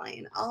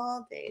headline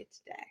all day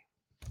today.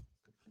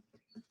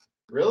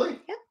 Really?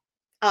 Yeah.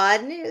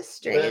 Odd news,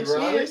 strange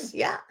news.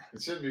 Yeah.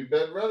 It should be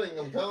bed running,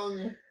 I'm telling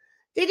you.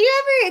 Did you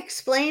ever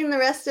explain the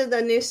rest of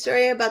the news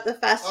story about the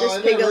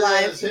fastest pig alive? I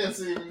never had a chance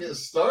to even get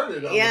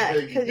started on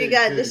the because you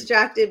got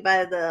distracted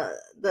by the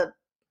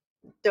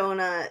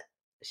donut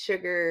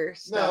sugar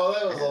stuff. No,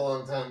 that was a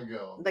long time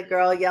ago. The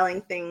girl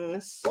yelling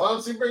things. Why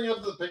don't you bring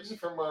up the picture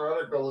from our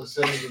article that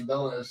shows the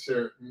donut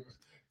shirt?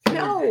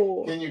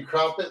 Can you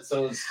crop it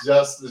so it's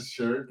just the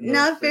shirt?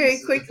 Not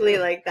very quickly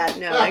like that.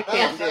 No, I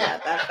can't do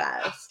that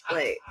fast.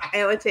 Like,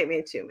 it would take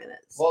me 2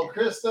 minutes. Well,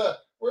 Krista,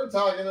 we're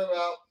talking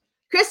about...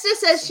 Krista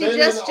says she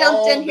just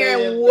jumped in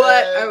here.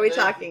 What are we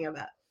talking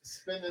about?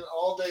 Spending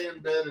all day in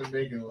bed and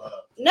making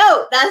love.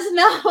 No, that's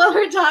not what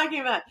we're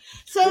talking about.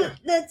 So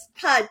this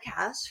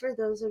podcast, for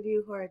those of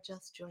you who are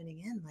just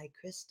joining in, like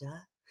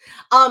Krista,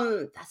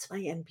 that's my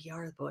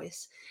NPR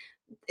voice,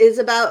 is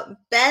about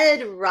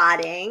bed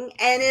rotting,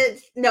 and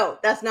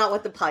that's not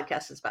what the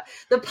podcast is about.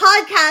 The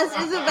podcast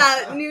is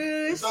about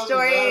news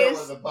stories.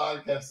 What the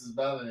podcast is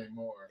about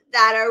anymore.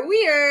 That are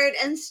weird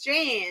and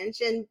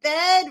strange, and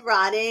bed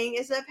rotting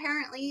is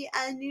apparently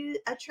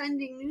a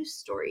trending news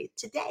story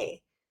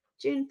today,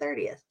 June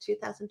 30th,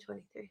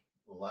 2023.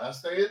 The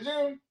last day of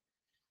June.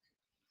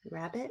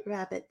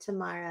 Rabbit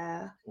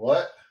tomorrow.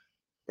 What?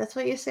 That's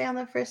what you say on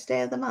the first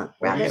day of the month.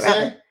 What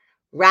Rabbit.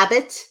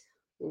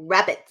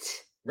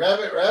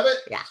 Rabbit?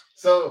 Yeah.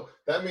 So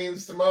that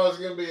means tomorrow's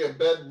going to be a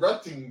bed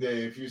rutting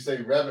day if you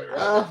say rabbit.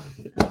 Oh,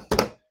 no.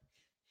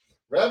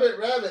 Rabbit,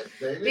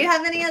 baby. Do you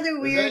have any other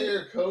weird... Is that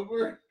your code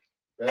word?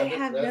 I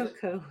have no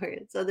code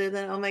words other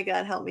than, oh my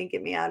God, help me,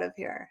 get me out of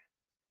here.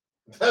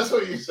 That's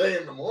what you say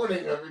in the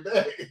morning every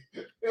day.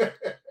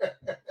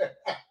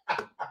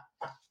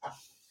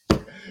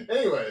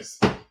 Anyways,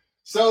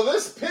 so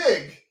this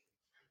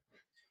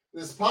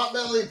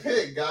potbelly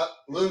pig got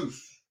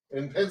loose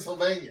in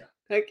Pennsylvania.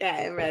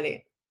 Okay, I'm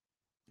ready.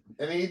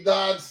 And he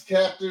dodged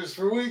captors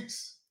for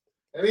weeks.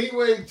 And he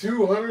weighed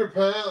 200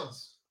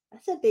 pounds.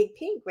 That's a big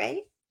pig,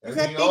 right? And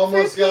he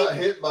almost got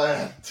hit by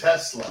a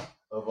Tesla,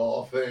 of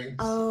all things.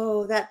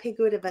 Oh, that pig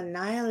would have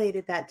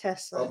annihilated that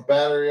Tesla. A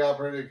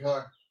battery-operated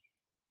car.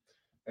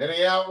 And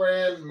he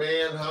outran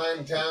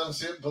Manheim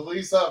Township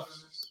police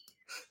officers,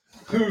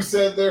 who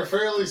said they're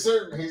fairly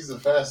certain he's the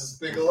fastest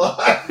pig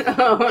alive.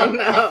 Oh,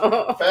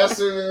 no.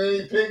 Faster than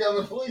any pig on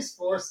the police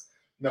force.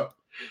 No,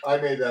 I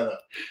made that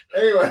up.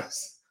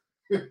 Anyways.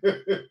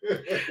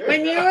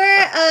 When you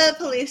were a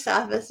police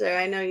officer,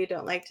 I know you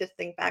don't like to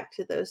think back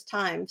to those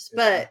times,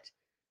 but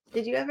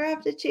did you ever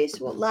have to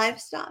chase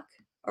livestock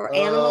or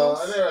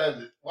animals? I never had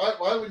to.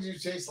 Why would you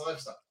chase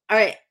livestock? All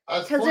right,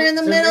 because they're in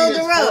the middle of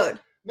the road.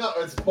 No,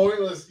 it's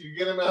pointless. You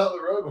get them out of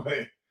the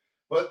roadway.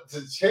 But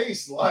to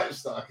chase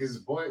livestock is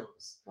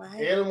pointless. What?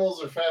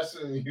 Animals are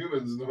faster than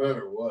humans no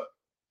matter what.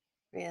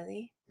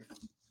 Really?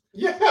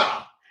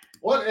 Yeah.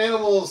 What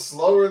animal is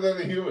slower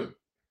than a human?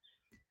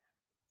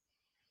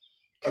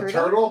 A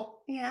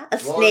turtle? Yeah. A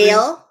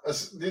snail?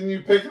 Then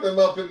you pick them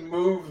up and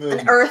move them.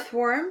 An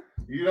earthworm?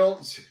 You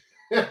don't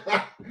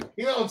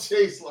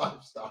chase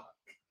livestock.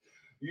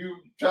 You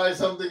try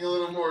something a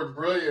little more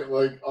brilliant,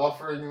 like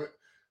offering.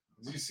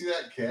 Did you see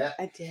that cat?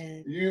 I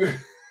did.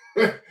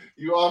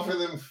 You offer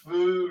them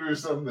food or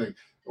something.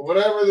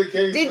 Whatever the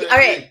case may be. All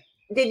right.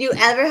 Did you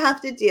ever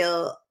have to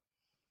deal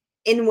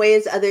in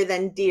ways other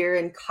than deer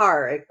and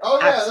car? Oh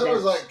yeah, there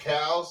was like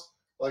cows,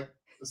 like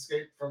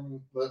escaped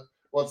from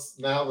what's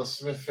now the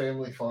Smith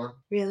family farm.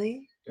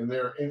 Really? And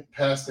they're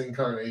past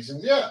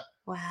incarnations. Yeah.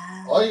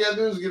 Wow. All you gotta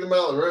do is get them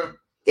out of the road.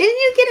 Didn't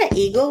you get an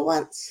eagle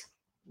once?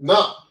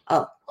 No.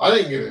 Oh. I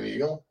didn't get an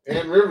eagle.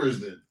 Ann Rivers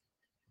did.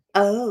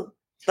 Oh.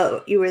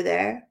 But you were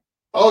there?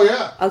 Oh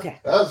yeah. Okay.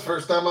 That was the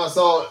first time I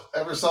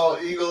ever saw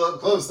an eagle up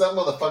close. That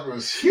motherfucker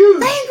was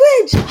huge.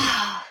 Language!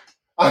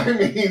 I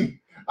mean,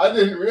 I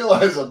didn't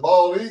realize a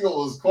bald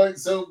eagle was quite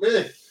so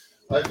big.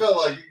 I felt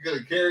like it could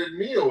have carried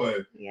me away.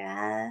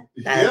 Yeah.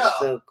 That's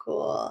so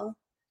cool.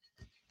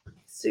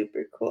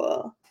 Super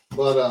cool.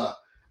 But all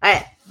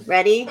right,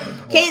 ready?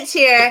 Kate's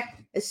here.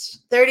 It's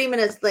 30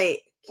 minutes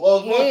late.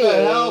 Well, what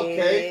the hell,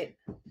 Kate?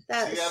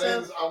 That's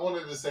I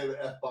wanted to say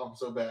the F-bomb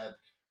so bad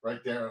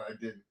right there, and I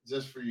did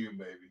just for you,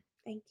 baby.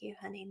 Thank you,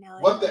 honey. Now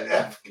what the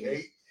F,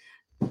 Kate?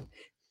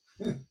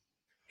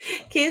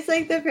 Kate's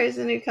like the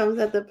person who comes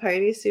at the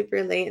party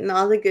super late and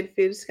all the good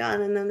food's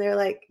gone, and then they're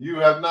like, "You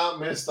have not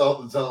missed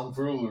all the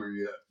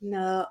tomfoolery yet."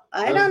 No,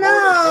 I don't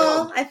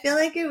know. I feel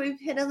like we've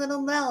hit a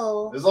little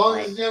lull. As long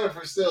as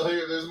Jennifer's still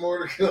here, there's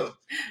more to come.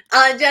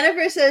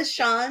 Jennifer says,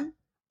 Sean,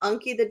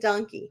 Unky the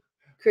Donkey,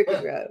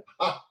 Crooked Road.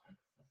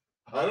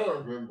 I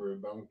don't remember a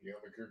donkey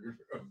on the Crooked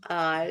Road.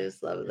 I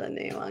just love the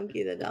name,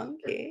 Unky the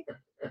Donkey.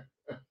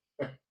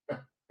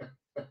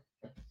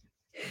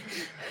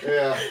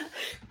 Yeah.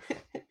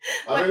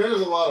 I mean,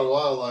 there's a lot of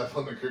wildlife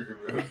on the Crooked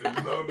Road.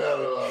 There's no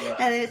doubt about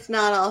that. And it's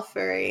not all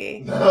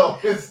furry. No,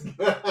 it's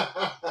not.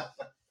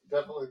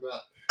 Definitely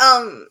not.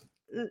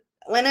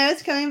 When I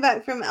was coming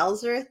back from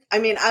Ellsworth, I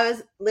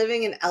was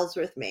living in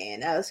Ellsworth,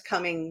 Maine. I was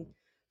coming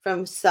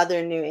from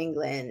southern New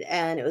England,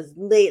 and it was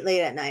late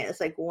at night. It's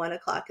like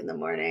 1:00 in the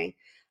morning.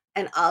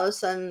 And all of a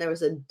sudden, there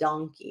was a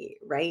donkey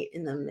right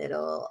in the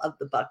middle of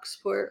the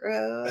Bucksport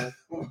Road.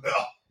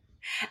 Well.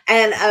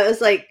 And I was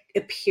like,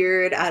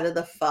 appeared out of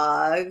the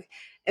fog.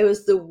 It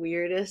was the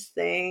weirdest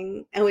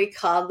thing. And we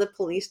called the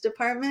police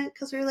department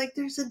because we were like,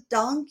 there's a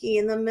donkey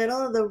in the middle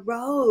of the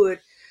road.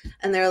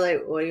 And they're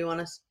like, what do you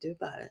want us to do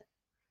about it?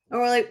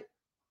 And we're like,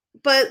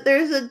 but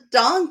there's a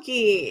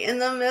donkey in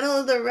the middle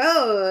of the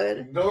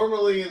road.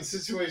 Normally in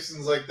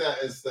situations like that,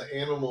 it's the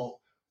animal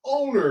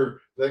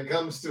owner that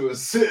comes to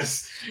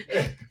assist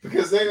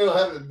because they know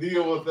how to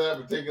deal with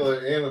that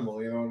particular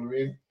animal. You know what I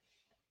mean?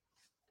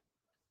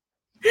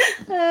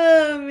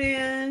 Oh,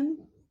 man.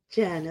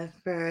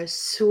 Jennifer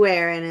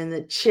swearing in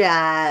the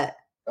chat.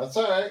 That's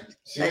all right.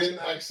 She didn't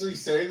actually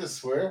say the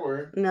swear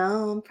word.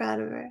 No, I'm proud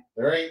of her.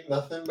 There ain't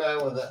nothing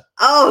bad with it.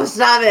 Oh,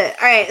 stop it.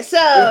 All right, so,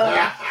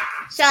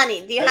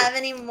 Shawnee, do you have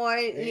any more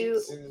new...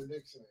 in the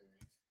dictionary.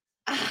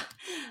 All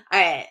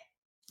right.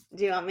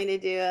 Do you want me to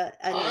do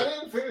I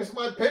didn't finish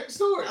my pig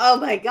story. Oh,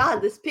 my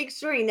God. This pig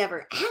story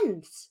never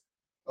ends.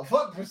 A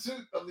foot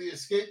pursuit of the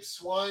escaped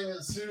swine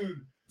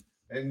ensued.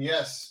 And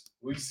yes,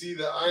 we see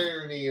the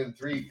irony in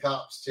 3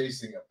 cops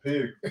chasing a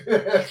pig.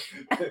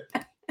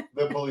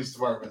 The police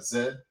department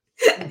said.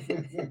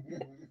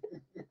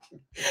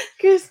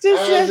 Krista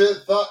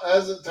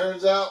as it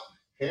turns out,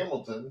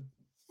 Hamilton,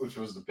 which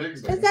was the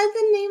pig's name. Is that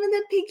the name of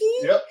the piggy?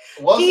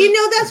 Yep. Do you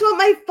know that's what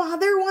my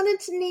father wanted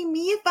to name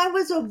me if I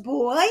was a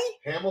boy?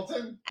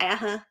 Hamilton?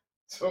 Uh-huh.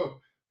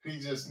 So he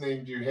just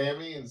named you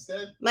Hammy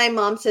instead? My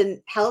mom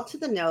said, hell to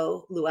the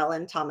no,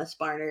 Llewellyn Thomas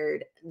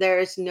Barnard.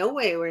 There's no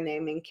way we're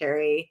naming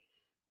Carrie,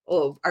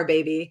 our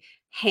baby,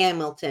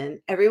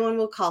 Hamilton. Everyone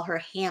will call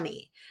her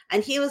Hammy.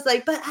 And he was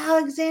like, but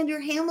Alexander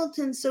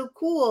Hamilton's so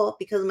cool,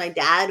 because my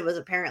dad was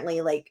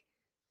apparently like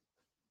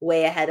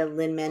way ahead of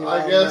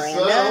Lin-Manuel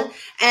Miranda. So.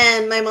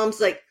 And my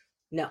mom's like,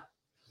 no.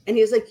 And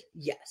he was like,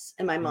 yes.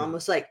 And my mom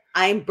was like,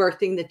 I'm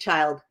birthing the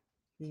child.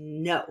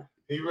 No.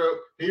 He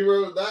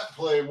wrote that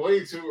play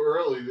way too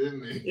early,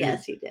 didn't he?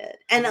 Yes, he did.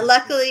 And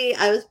luckily,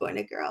 I was born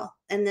a girl.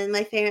 And then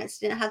my parents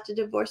didn't have to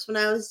divorce when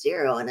I was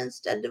 0 and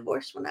instead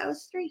divorced when I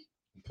was 3.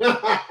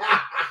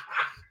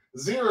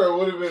 0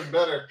 would have been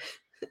better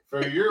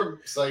for your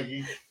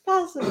psyche.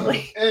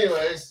 Possibly.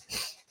 Anyways,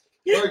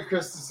 what did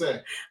Krista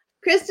say?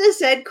 Krista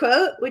said,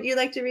 quote, would you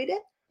like to read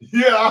it?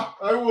 Yeah,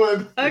 I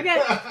would. Okay.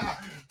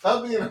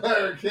 Hubby and I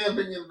are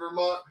camping in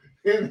Vermont,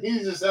 and he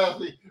just asked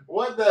me,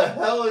 what the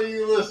hell are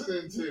you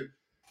listening to?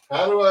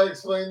 How do I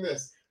explain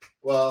this?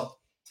 Well,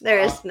 there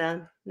is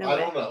none. No I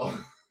way. don't know.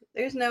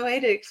 There's no way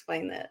to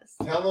explain this.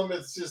 Tell him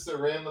it's just a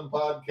random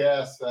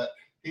podcast that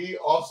he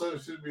also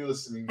should be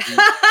listening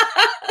to.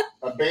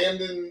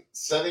 abandon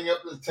setting up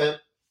the tent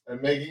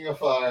and making a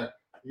fire.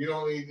 You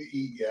don't need to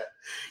eat yet.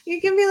 You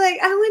can be like,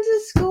 I went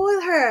to school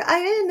with her. I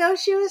didn't know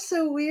she was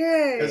so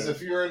weird. Because if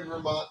you're in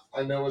Vermont,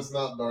 I know it's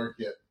not dark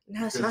yet.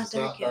 No, it's not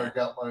dark yet. Dark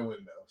out my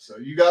window. So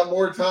you got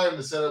more time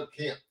to set up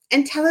camp.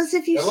 And tell us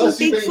if you Unless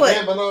see you've Bigfoot. been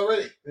camping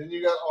already. Then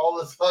you got all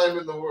the time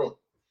in the world.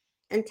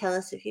 And tell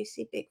us if you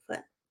see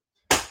Bigfoot.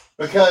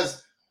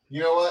 Because,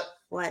 you know what?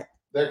 What?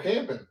 They're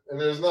camping. And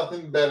there's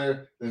nothing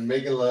better than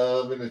making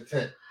love in a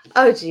tent.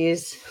 Oh,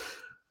 jeez.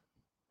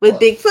 With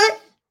What? Bigfoot?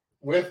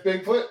 With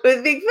Bigfoot?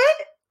 With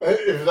Bigfoot?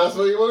 If that's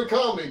what you want to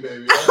call me,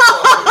 baby.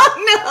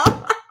 Oh,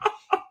 no.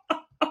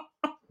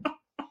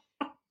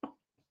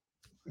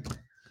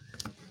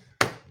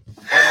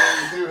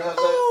 We do have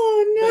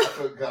that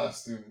Bigfoot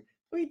costume.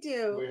 We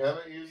do. We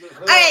haven't used it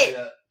for All that right,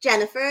 yet.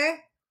 Jennifer,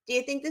 do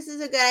you think this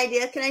is a good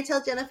idea? Can I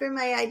tell Jennifer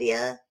my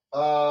idea?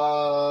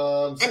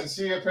 Since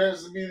she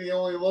appears to be the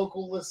only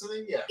local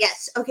listening, yes.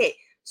 Yes. Okay.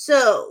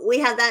 So we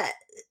have that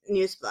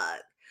news blog,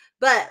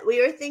 but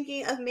we were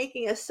thinking of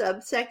making a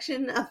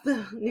subsection of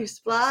the news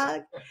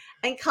blog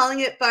and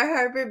calling it Bar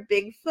Harbor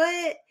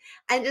Bigfoot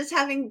and just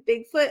having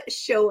Bigfoot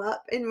show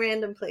up in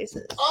random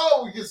places.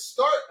 Oh, we could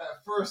start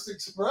at First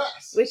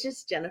Express. Which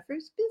is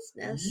Jennifer's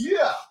business.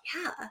 Yeah.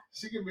 Yeah.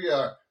 She could be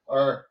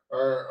our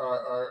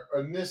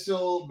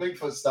initial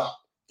Bigfoot stop.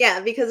 Yeah,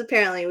 because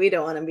apparently we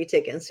don't want to be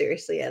taken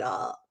seriously at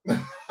all.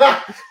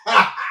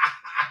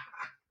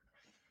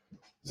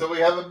 So we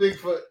have a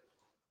Bigfoot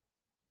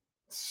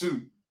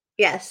suit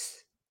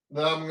Yes,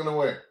 that I'm going to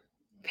wear.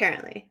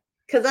 apparently.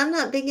 Because I'm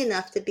not big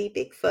enough to be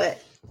Bigfoot.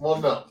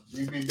 Well, no.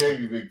 You'd be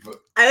baby Bigfoot.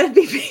 I would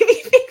be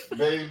baby Bigfoot.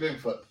 Baby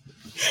Bigfoot.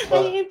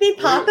 And you'd be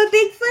Papa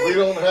Bigfoot. We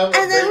don't have a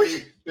And then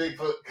baby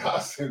Bigfoot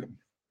costume.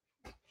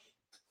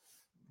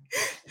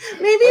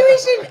 Maybe we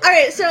should. All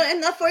right, so in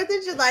the 4th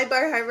of July,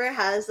 Bar Harbor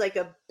has like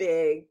a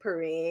big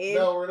parade.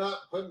 No, we're not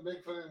putting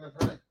Bigfoot in the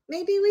parade.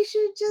 Maybe we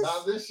should just.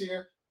 Not this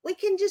year. We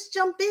can just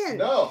jump in.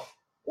 No.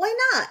 Why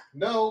not?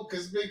 No,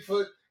 because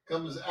Bigfoot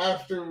comes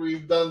after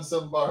we've done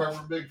some Bar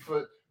Harbor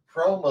Bigfoot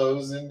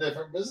promos in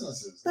different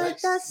businesses. But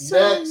next, that's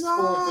so next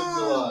long. 4th of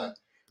July.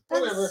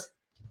 That's- Whatever.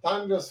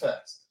 Time goes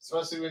fast,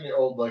 especially when you're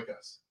old like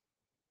us.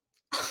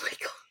 Oh my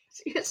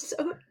god, you're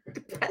so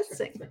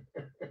depressing.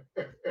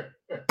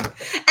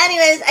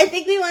 Anyways, I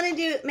think we want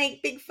to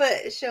make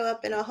Bigfoot show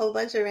up in a whole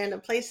bunch of random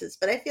places,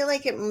 but I feel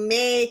like it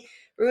may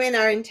ruin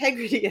our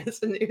integrity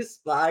as a news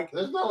blog.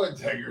 There's no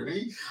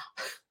integrity.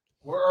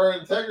 Where our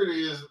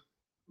integrity is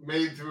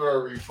made through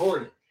our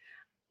reporting.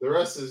 The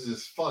rest is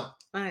just fun.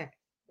 All right.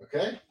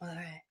 Okay? All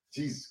right.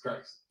 Jesus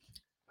Christ.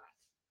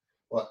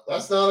 What?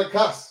 That's not a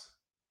cuss.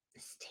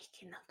 It's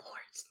taking the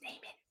Lord's name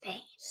in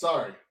vain.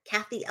 Sorry.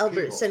 Kathy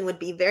Albertson would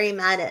be very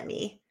mad at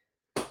me.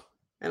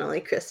 And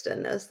only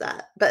Kristen knows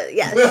that. But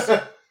yes.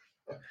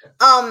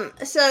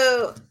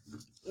 So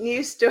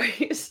news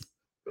stories.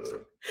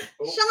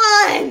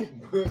 Sean!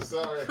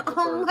 Sorry.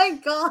 Oh my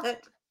god.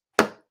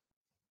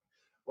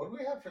 What do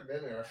we have for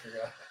dinner? I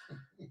forgot.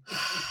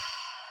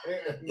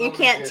 You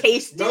can't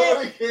taste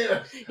Nobody it.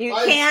 cares. You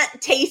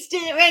can't taste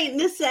it right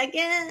in a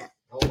second.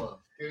 Hold on.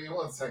 Give me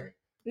 1 second.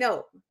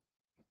 No.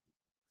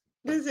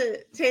 Does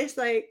it taste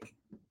like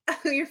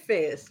your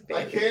face, baby?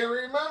 I can't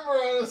remember,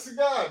 honest to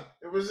God.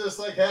 It was just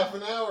like half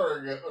an hour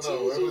ago. No,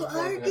 Jeez, it you was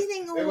more are than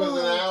getting old. It was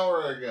an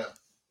hour ago.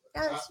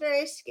 That's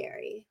very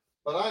scary.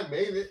 But I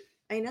made it.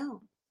 I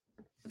know.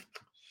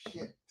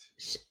 Shit.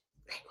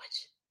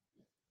 Language.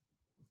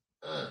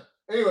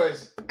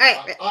 Anyways, All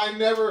right. I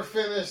never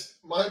finished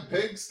my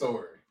pig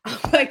story. Oh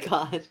my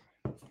god.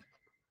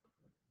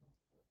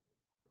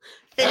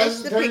 Finish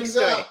As the it pig turns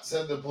story. out,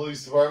 said the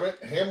police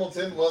department,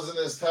 Hamilton wasn't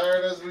as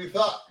tired as we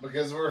thought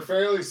because we're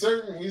fairly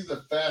certain he's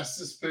the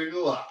fastest pig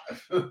alive.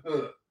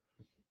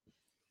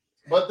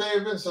 But they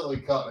eventually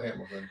caught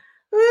Hamilton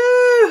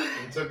Woo.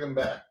 and took him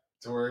back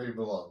to where he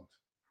belonged.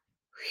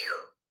 Whew.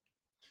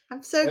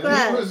 I'm so And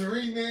glad. he was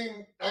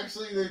renamed.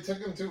 Actually, they took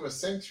him to a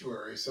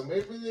sanctuary, so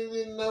maybe they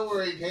didn't know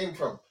where he came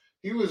from.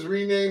 He was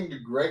renamed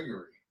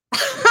Gregory.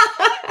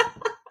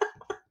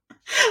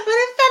 What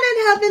if that had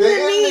happened The to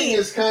ending me?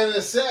 is kind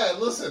of sad.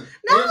 Listen.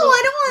 No, I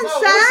don't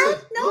want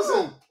sad.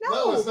 Listen. No.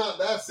 No, it's not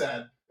that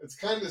sad. It's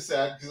kind of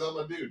sad because I'm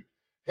a dude.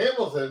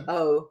 Hamilton,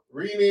 Oh.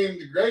 renamed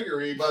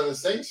Gregory by the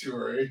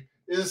sanctuary,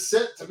 is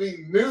set to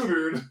be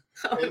neutered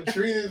and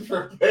treated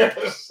for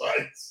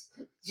parasites.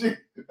 Gee,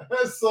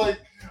 that's like,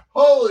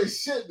 holy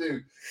shit,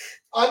 dude.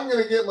 I'm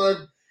going to get my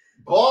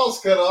balls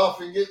cut off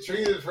and get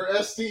treated for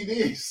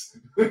STDs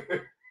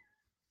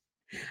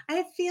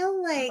I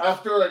feel like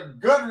after a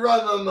good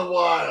run on the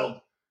wild.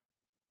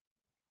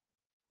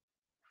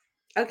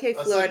 okay,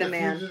 That's Florida like a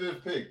man.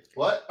 fugitive pig.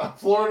 What? A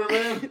Florida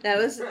man? That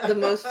was the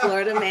most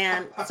Florida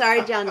man.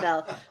 Sorry, John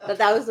Bell, but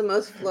that was the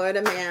most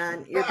Florida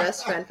man your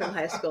best friend from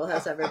high school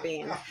has ever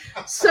been.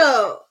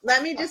 So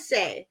let me just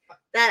say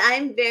that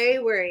I'm very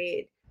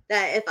worried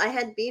that if I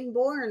had been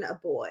born a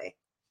boy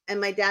and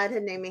my dad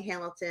had named me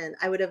Hamilton,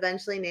 I would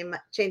eventually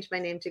change my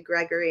name to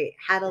Gregory,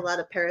 had a lot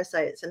of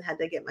parasites, and had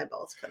to get my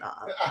balls cut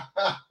off.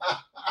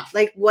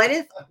 Like, what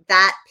if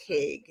that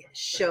pig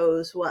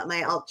shows what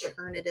my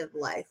alternative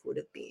life would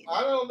have been?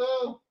 I don't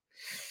know.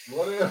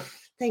 What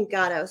if? Thank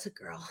God I was a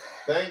girl.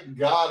 Thank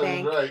God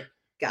Thank is right.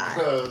 God.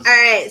 Because- All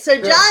right. So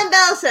John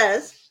Bell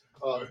says,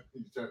 Oh,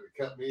 you trying to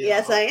cut me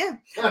yes, off? I am.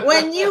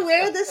 When you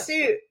wear the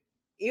suit,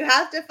 you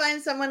have to find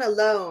someone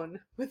alone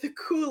with a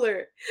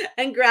cooler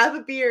and grab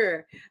a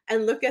beer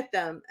and look at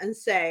them and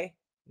say,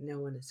 no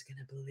one is going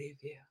to believe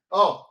you.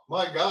 Oh,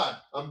 my God.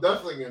 I'm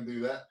definitely going to do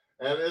that.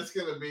 And it's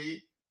going to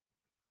be,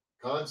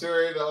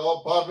 contrary to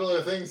all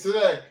popular things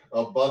today,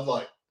 a Bud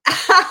Light.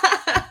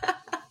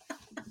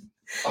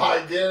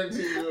 I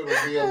guarantee you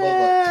it'll be a Bud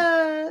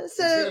Light.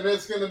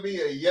 It's going to be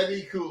a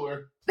Yeti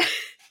cooler.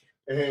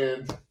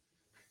 And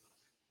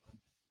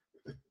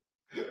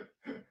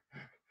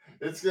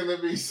it's going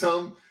to be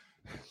some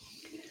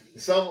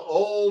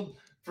old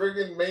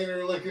friggin'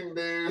 Maynard looking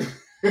dude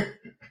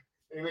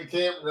in a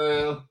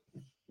campground.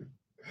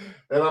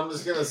 And I'm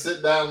just going to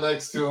sit down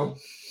next to him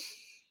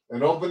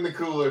and open the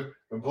cooler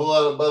and pull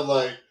out a Bud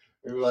Light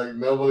and be like,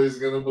 nobody's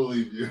going to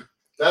believe you.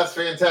 That's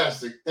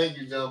fantastic. Thank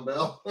you, John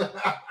Bell.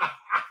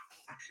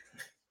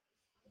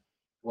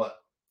 What?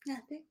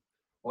 Nothing.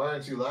 Why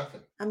aren't you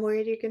laughing? I'm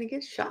worried you're going to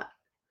get shot.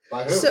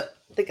 By who? So,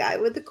 the guy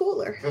with the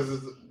cooler. Because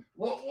he's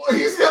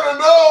going to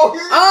know.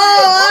 He's all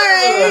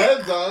right. ahead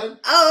of time.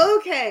 Oh,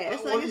 okay. As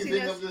What long do as you he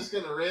think? knows. I'm just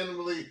going to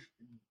randomly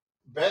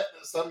bet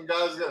that some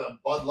guy's got a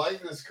Bud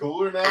Light in his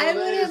cooler I nowadays?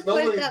 would've put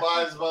Nobody that-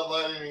 buys Bud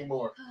Light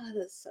anymore. Oh,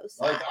 that's so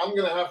sad. Like, I'm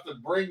going to have to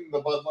bring the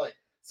Bud Light.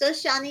 So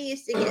Shawnee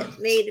used to get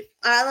made.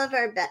 All of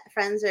our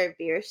friends are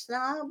beer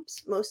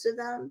snobs, most of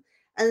them,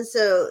 and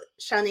so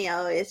Shawnee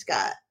always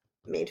got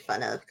made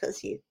fun of because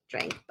he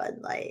drank Bud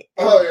Light.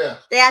 And Oh, yeah.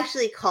 they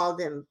actually called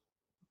him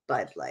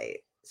Bud Light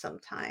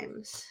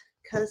sometimes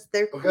because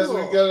they're cool. Because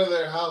we go to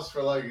their house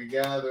for like a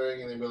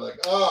gathering and they'd be like,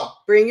 oh,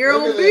 Bring your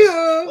look own at this.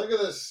 beer. Look at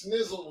this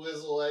Snizzle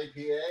Whizzle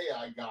IPA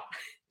I got.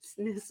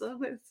 Snizzle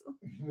whistle.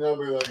 And they'll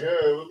be like, hey,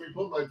 let me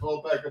put my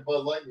 12-pack of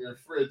Bud Light in your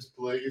fridge,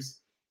 please.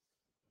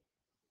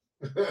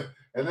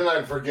 And then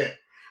I'd forget.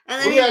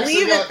 And then We you actually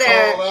leave got it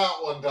there. called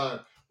out one time.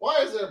 Why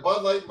is there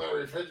Bud Light in my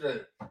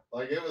refrigerator?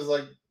 Like, it was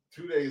like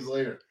 2 days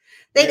later.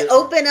 They'd Yeah.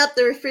 open up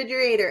the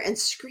refrigerator and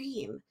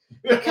scream.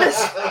 Because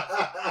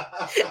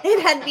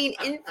it had been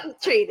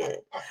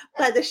infiltrated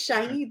by the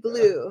shiny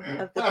blue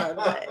of the Bud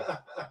Light.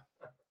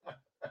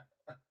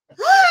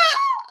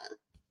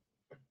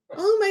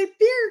 Oh, my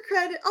beer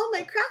credit. Oh,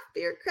 my craft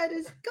beer credit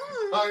is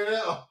gone. I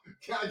know.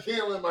 I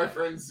can't let my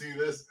friends see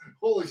this.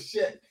 Holy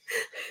shit.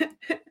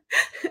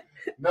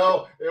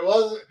 No, it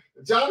wasn't.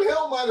 John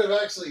Hill might have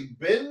actually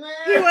been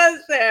there. He was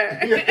there.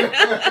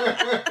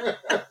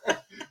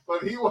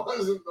 But he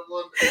wasn't the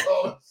one that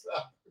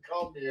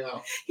called me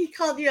out. He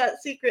called you out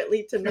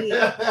secretly to me.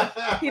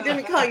 He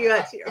didn't call you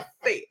out to your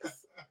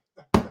face.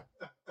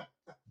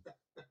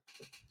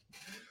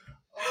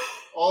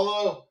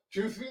 Although,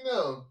 truth be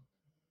known,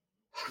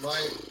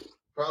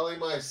 probably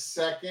my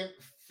second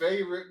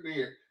favorite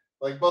beer.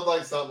 Like, Bud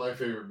Light's not my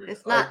favorite beer.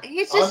 It's not.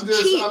 It's just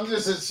cheap. I'm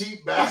just a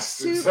cheap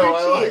bastard, Super so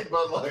I cheap. like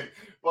Bud Light.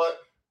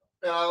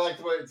 And I like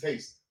the way it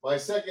tastes. My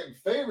second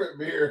favorite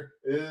beer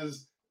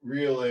is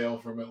Real Ale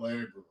from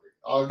Atlantic Brewery.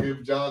 I'll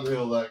give John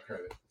Hill that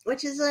credit.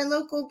 Which is our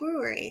local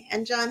brewery,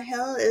 and John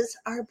Hill is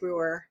our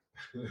brewer.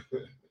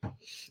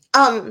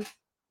 I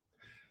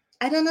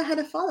don't know how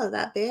to follow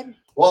that, babe.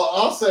 Well,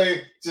 I'll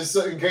say, just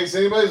in case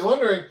anybody's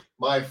wondering,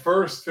 my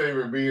first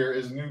favorite beer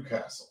is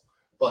Newcastle.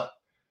 But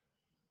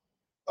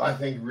I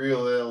think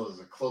Real Ale is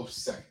a close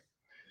second.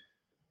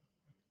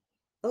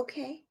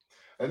 Okay.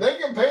 And they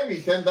can pay me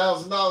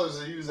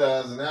 $10,000 to use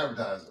that as an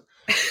advertisement,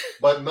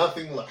 but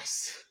nothing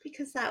less.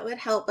 Because that would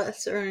help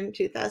us earn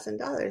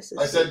 $2,000.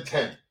 I said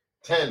 10.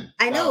 10.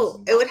 I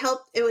know. It would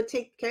help. It would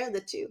take care of the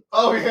two.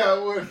 Oh, yeah,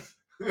 it would.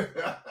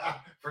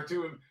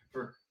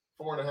 for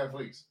 4.5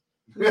 weeks.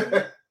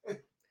 That'd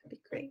be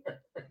great.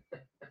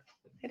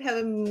 I'd have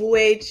a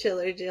way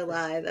chiller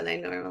July than I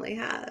normally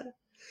have.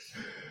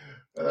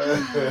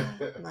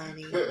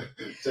 Money.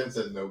 Jen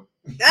said nope.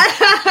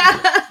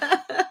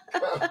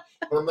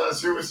 I'm not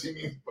sure what she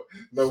means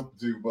nope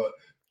to, but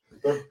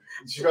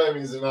she probably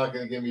means they're not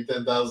going to give me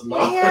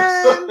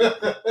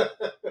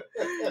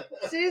 $10,000.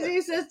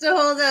 Susie says to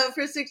hold out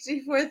for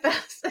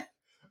 $64,000.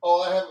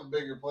 Oh, I have a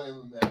bigger plan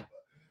than that,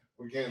 but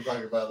we can't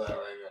talk about that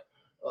right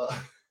now.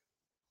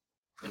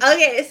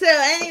 Okay, so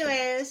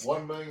anyways,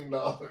 $1 million.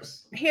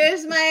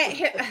 here's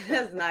my.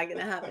 That's not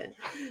gonna happen.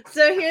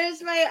 So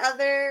here's my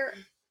other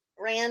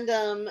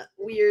random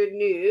weird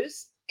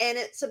news, and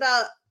it's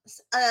about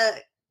a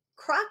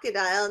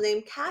crocodile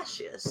named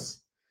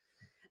Cassius,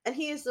 and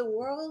he is the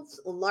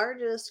world's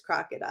largest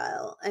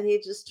crocodile, and he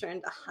just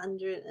turned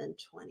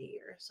 120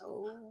 years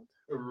old.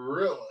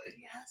 Really?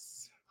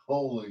 Yes.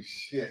 Holy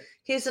shit.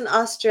 He's an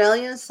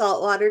Australian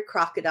saltwater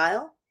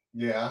crocodile.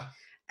 Yeah.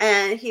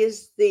 And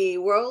he's the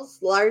world's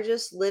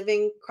largest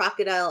living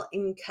crocodile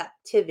in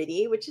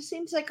captivity, which just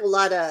seems like a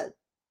lot of.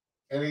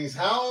 And he's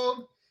how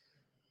old?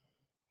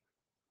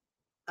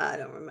 I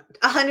don't remember.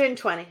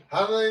 120.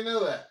 How do they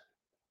know that?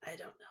 I don't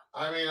know.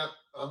 I mean,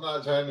 I'm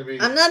not trying to be.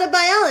 I'm not a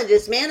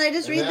biologist, man. I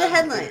just an read the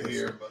advocate headlines.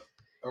 here,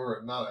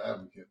 or not an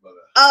advocate, but.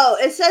 Oh,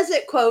 it says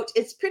it, quote,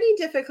 it's pretty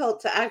difficult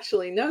to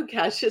actually know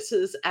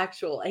Cassius's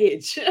actual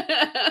age.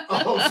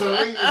 Oh, so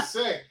they just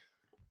say,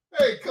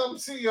 hey, come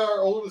see our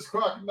oldest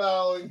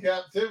crocodile in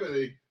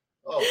captivity.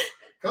 Oh,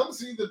 come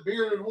see the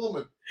bearded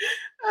woman.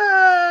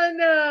 Oh,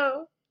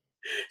 no.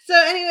 So,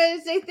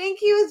 anyways, they think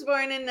he was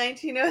born in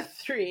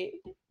 1903.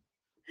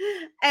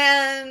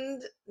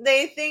 And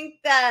they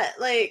think that,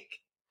 like,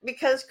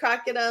 because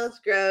crocodiles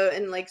grow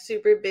in, like,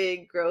 super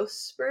big growth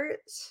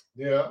spurts.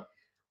 Yeah.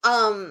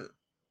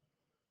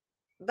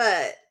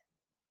 But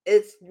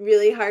it's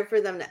really hard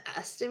for them to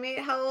estimate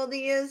how old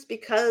he is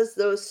because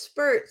those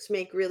spurts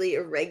make really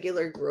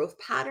irregular growth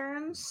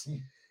patterns.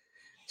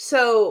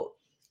 So,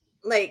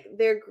 like,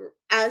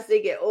 as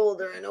they get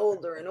older and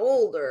older and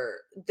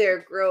older, their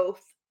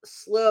growth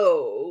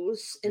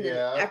slows in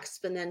an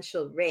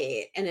exponential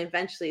rate and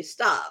eventually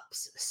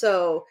stops.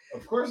 So,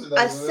 of course, it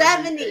does.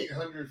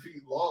 800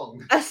 feet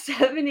long. A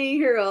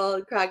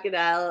 70-year-old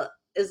crocodile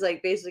is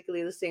like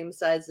basically the same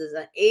size as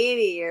an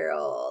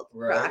 80-year-old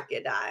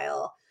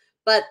crocodile,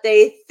 but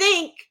they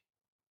think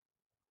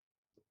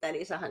that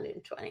he's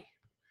 120.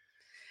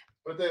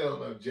 But they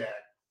don't know jack.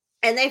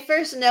 And they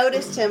first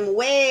noticed him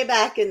way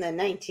back in the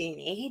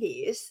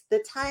 1980s,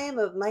 the time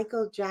of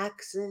Michael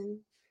Jackson.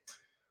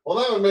 Well,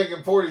 that would make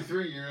him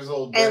 43 years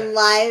old. And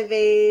Live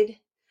Aid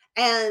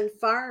and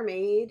Farm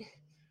Aid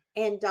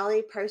and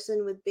Dolly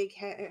Parton with big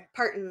hair.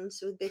 Partons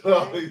with big hair.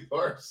 Dolly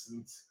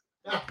Parsons.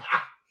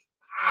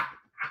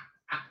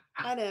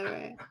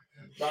 Whatever.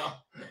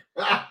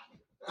 Are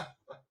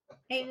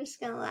you just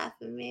gonna laugh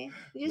at me?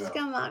 You just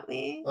gonna mock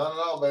me? Not at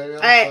all, baby.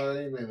 I'm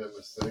sorry you made that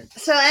mistake.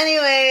 So,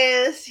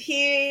 anyways,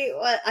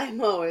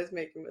 I'm always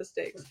making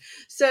mistakes.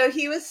 So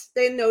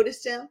they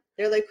noticed him.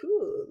 They're like,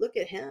 "Ooh, look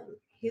at him.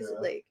 He's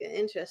like an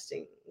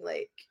interesting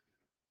like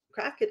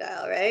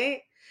crocodile,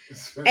 right?"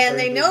 And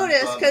they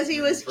noticed because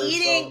he was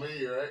eating,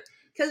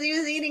 because he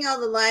was eating all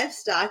the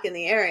livestock in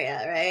the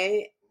area,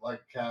 right?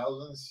 Like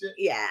cows and shit.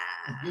 Yeah.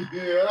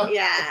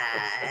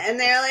 Yeah. And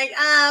they're like,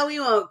 we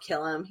won't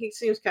kill him. He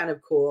seems kind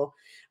of cool.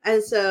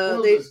 And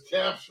so they just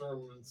capture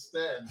him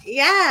instead.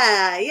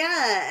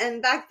 Yeah.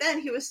 And back then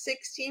he was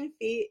 16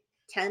 feet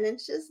 10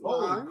 inches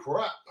long. Holy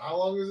crap! How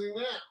long is he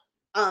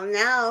now?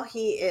 Now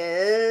he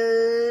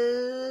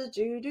is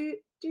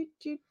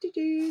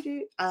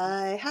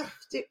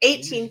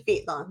 18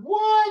 feet long.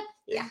 What?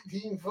 Yeah.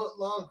 18-foot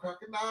long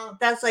crocodile?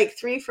 That's like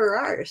 3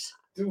 Ferraris.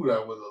 Dude, I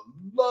would have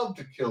loved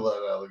to kill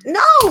that alligator.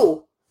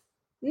 No.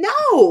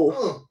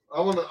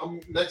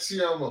 Next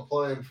year I'm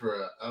applying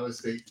for an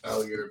out-of-state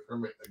alligator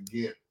permit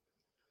again.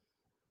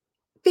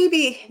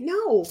 Baby,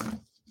 no.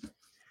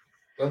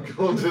 I'm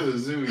going to the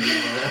zoo to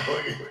get my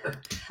alligator.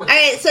 All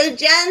right, so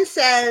Jen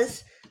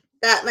says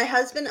that my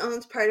husband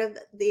owns part of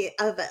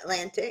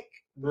Atlantic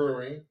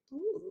Brewing.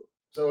 Ooh.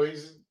 So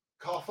he's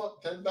cough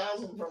up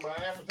 10,000 for my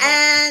advertising.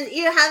 And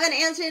you haven't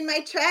answered my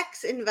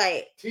Trex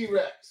invite.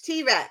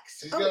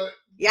 T-Rex.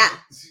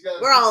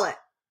 We're all in.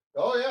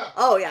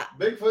 Oh yeah.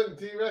 Bigfoot and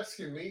T-Rex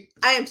can meet.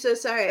 I am so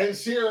sorry. And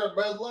share a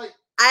Bud Light.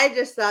 I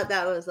just thought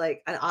that was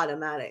like an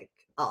automatic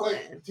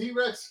all-in.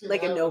 T-Rex can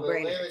like have a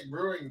no-brainer. An Atlantic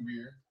Brewing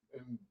beer,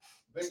 and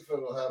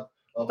Bigfoot will have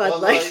a Bud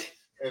Light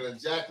and a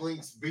Jack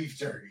Link's beef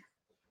jerky.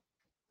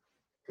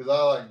 Because I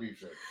like beef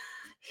jerky.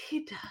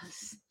 He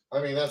does.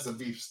 I mean, that's a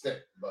beef stick,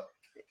 but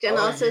Jen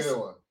also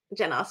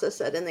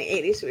said in the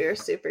 80s we were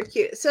super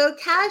cute. So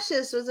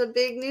Cassius was a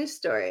big news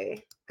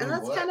story. And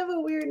that's kind of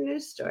a weird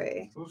news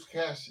story. Who's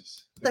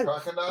Cassius? The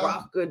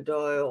crocodile?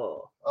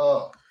 Crocodile.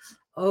 Oh.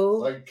 Oh.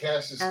 Like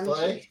Cassius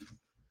Clay?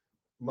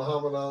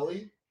 Muhammad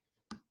Ali?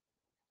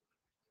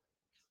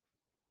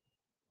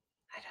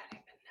 I don't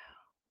even know.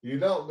 You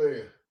don't, do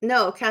you?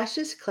 No,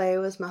 Cassius Clay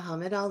was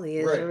Muhammad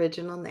Ali's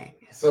original name.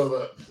 So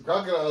the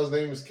crocodile's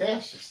name is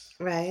Cassius.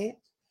 Right.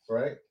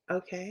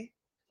 Okay.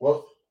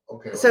 Well,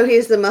 okay. So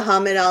he's the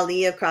Muhammad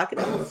Ali of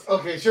crocodiles.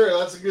 Okay, sure.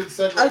 That's a good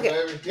segue,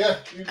 baby. Yeah,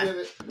 you did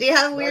it. Do you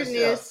have weird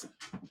news?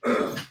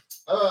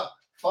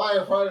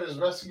 Firefighters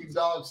rescue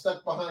dog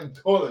stuck behind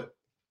toilet.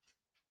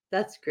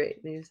 That's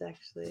great news,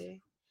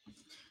 actually.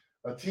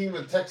 A team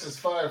of Texas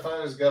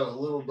firefighters got a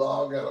little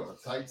dog out of a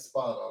tight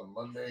spot on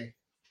Monday.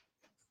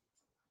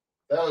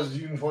 That was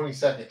June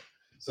 22nd.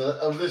 So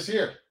of this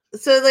year.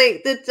 So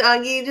like the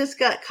doggy just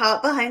got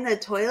caught behind the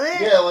toilet?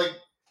 Yeah, like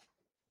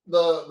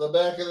the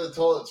back of the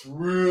toilet's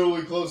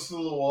really close to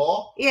the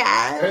wall.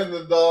 Yeah. And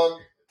the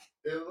dog,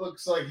 it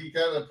looks like he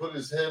kind of put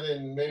his head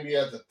in maybe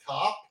at the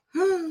top,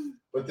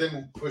 but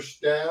then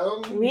pushed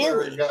down.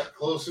 Really? It got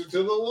closer to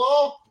the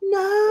wall.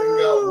 No. And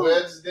got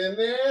wedged in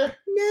there.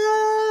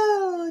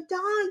 No,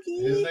 doggy.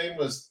 His name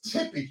was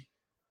Tippy.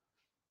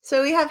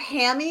 So we have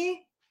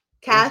Hammy,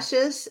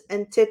 Cassius,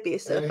 and Tippy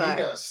so far.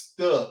 He got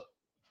stuck.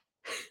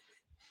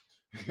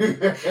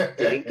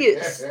 Did he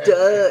get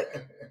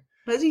stuck?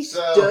 Was he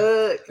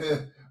stuck?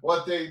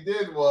 What they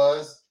did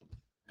was,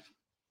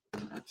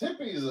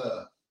 Tippy's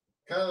a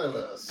kind of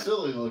a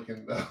silly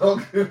looking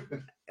dog.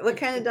 What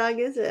kind of dog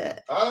is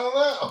it? I don't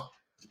know.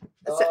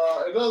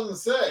 It doesn't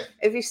say.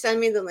 If you send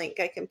me the link,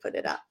 I can put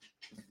it up.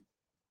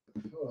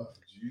 Oh,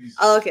 Jesus.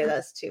 Oh, okay,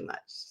 that's too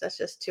much. That's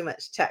just too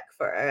much tech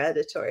for our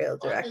editorial I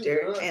can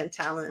director do it. and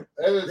talent.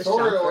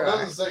 Editorial Farrar.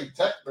 doesn't say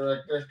tech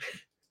director.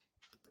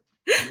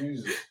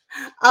 Jesus.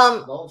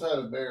 Um, Don't try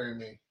to bury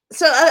me.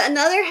 So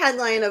another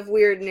headline of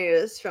weird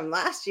news from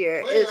last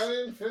year Wait, is. I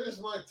didn't finish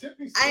my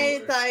tippy story. I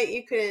thought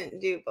you couldn't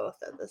do both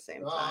at the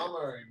same No, time. I'm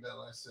already done.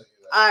 I sent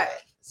you that. All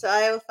right, so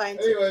I will find.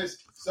 Anyways,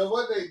 so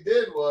what they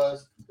did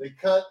was they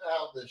cut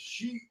out the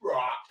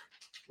sheetrock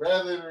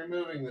rather than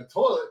removing the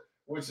toilet,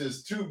 which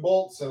is 2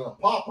 bolts and a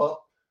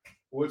pop-up,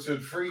 which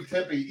would free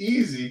Tippy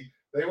easy.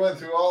 They went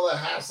through all the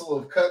hassle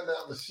of cutting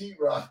out the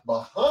sheetrock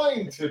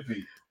behind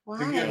Tippy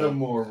to give him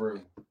more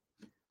room.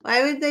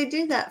 Why would they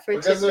do that for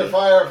Because Tippy? they're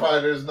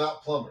firefighters,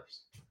 not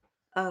plumbers.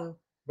 Oh.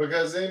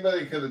 Because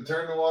anybody could have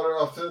turned the water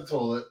off to the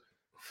toilet,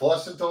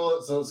 flushed the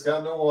toilet so it's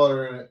got no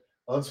water in it,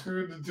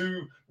 unscrewed the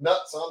 2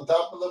 nuts on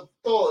top of the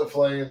toilet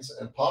flange,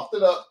 and popped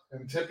it up,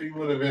 and Tippy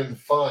would have been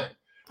fine.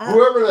 Oh.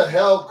 Whoever the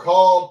hell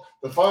called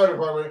the fire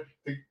department.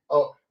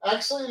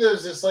 Actually,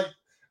 there's this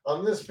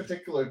on this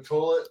particular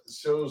toilet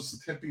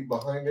shows Tippy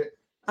behind it.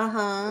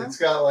 It's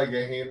got like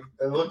a hand.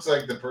 It looks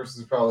like the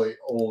person's probably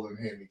old and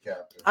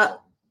handicapped or something.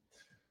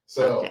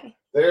 So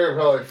they were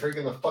probably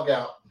freaking the fuck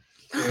out.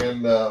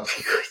 And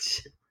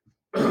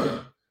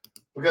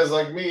because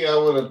like me, I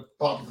would have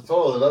popped the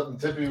toilet up and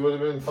Tippy would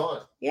have been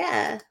fine.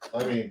 Yeah.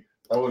 I mean,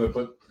 I would have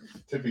put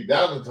Tippy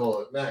down the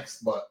toilet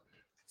next, but.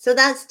 So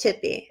that's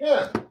Tippy.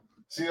 Yeah.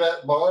 See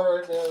that bar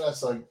right there?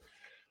 That's like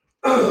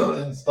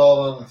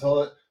installed on the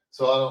toilet.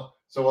 So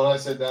when I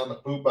sit down to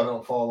poop, I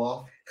don't fall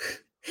off.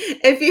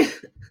 If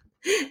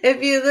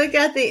you look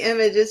at the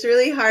image, it's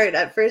really hard.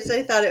 At first,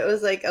 I thought it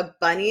was like a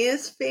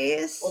bunny's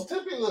face. Well,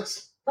 Tippy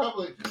looks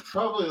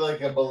probably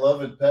like a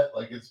beloved pet,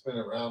 like it's been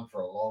around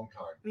for a long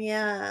time.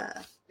 Yeah.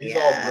 He's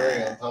all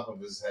gray on top of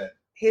his head.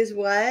 His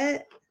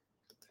what?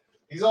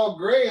 He's all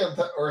gray on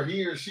top, or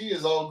he or she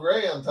is all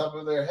gray on top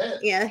of their head.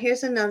 Yeah,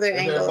 here's another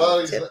angle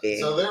of Tippy.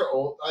 So they're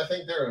old. I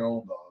think they're an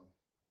old dog.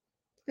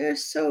 They're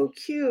so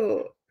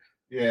cute.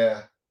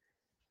 Yeah.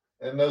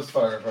 And those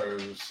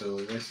firefighters are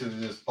silly. They should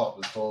have just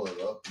popped the toilet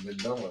up and been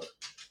done with it.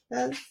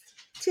 That's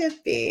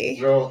Tippy.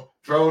 Throw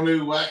a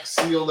new wax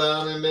seal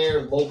down in there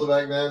and bolt it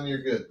back down and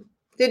you're good.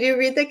 Did you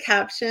read the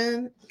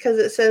caption? Because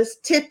it says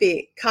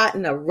Tippy caught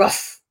in a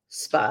rough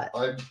spot.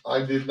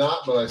 I did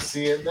not, but I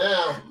see it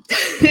now.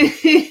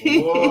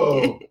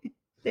 Whoa.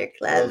 They're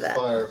clever. Those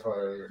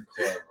firefighters are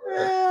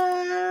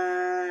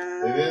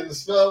clever. They didn't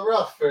spell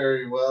rough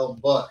very well,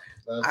 but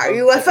are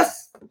you a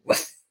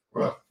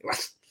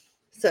rough?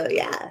 So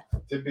yeah.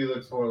 Tippy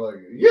looks more like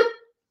a yip.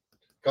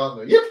 Caught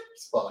in the yip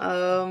spot.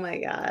 Oh my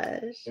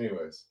gosh.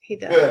 Anyways. He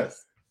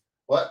does.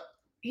 What?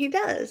 He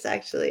does,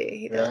 actually.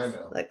 He does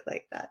look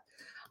like that.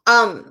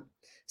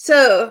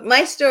 So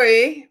my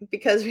story,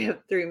 because we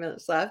have 3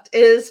 minutes left,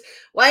 is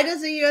why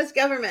does the U.S.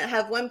 government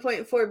have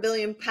 1.4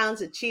 billion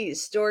pounds of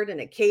cheese stored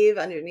in a cave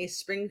underneath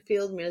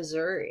Springfield,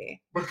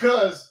 Missouri?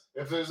 Because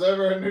if there's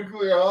ever a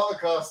nuclear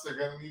holocaust, they're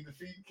going to need to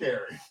feed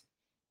Carrie.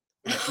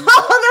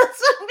 Oh, that's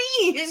so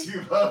mean. She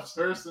loves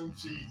her some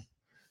cheese.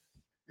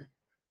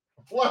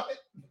 What?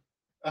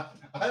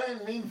 I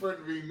didn't mean for it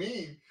to be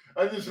mean.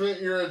 I just meant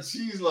you're a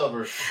cheese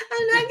lover.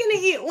 I'm not going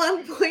to eat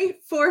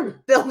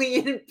 1.4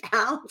 billion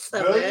pounds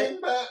of it.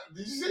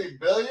 Did you say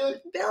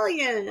billion?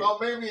 Billion. Oh,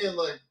 maybe in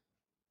like,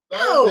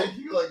 that would take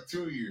you like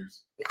 2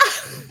 years.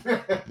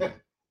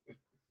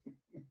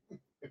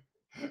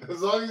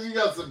 As long as you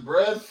got some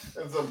bread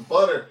and some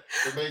butter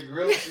to make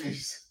grilled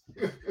cheese.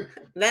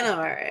 Then I'm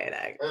all right,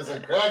 actually. And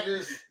some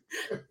crackers.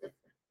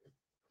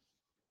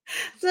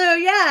 So,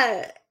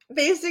 yeah,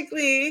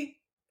 basically,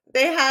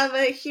 they have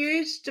a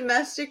huge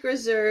domestic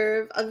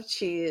reserve of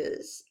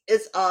cheese.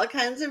 It's all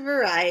kinds of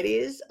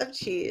varieties of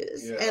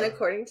cheese. Yeah. And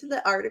according to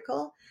the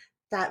article,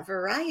 that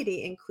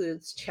variety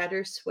includes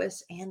cheddar,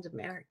 Swiss, and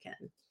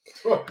American.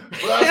 Well,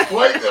 that's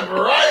quite the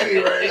variety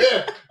right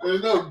there.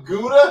 There's no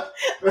Gouda.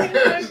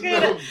 There's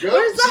no goat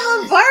Where's the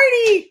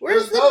Havarti?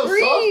 Where's the no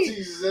brie? soft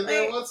cheeses in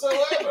there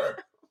whatsoever.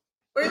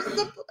 Where's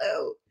the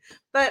blue?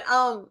 But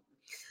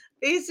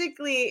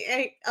basically,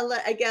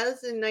 I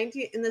guess in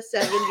the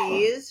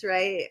 70s,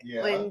 right?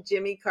 Yeah. When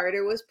Jimmy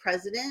Carter was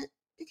president,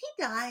 did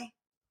he die?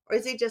 Or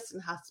is he just in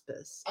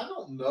hospice? I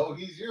don't know.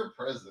 He's your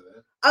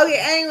president. Okay,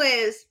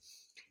 anyways,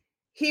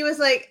 he was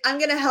like, I'm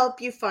going to help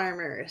you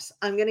farmers.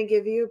 I'm going to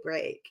give you a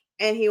break.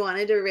 And he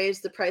wanted to raise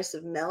the price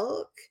of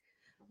milk,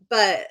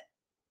 but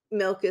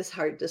milk is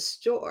hard to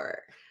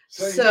store.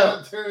 So you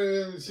gotta turn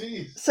it into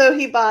cheese. So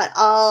he bought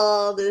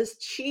all this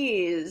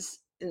cheese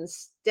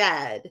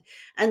instead.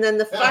 And then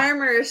the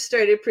farmers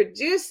started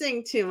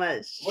producing too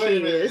much cheese.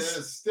 Wait a minute, is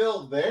it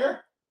still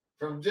there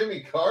from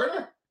Jimmy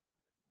Carter?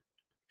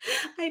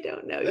 I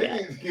don't know they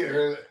yet. Need to get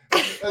rid of it.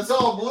 That's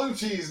all blue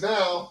cheese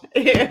now.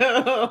 Ew.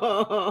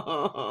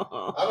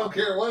 I don't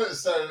care what it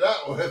started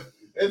out with.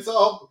 It's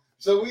all.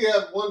 So we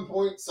have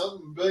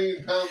 1.something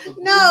billion pounds of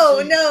blue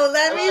cheese. No,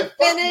 let me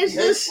finish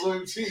this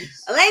blue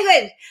cheese.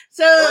 language.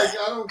 So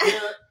I don't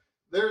care.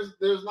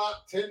 there's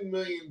not 10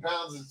 million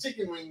pounds of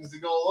chicken wings to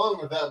go along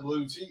with that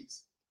blue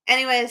cheese.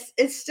 Anyways,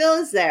 it still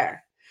is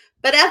there.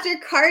 But after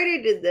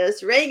Carter did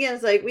this,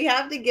 Reagan's like, we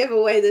have to give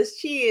away this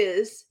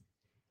cheese.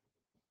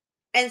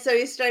 And so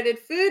he started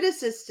food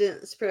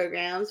assistance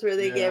programs where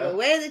they gave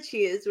away the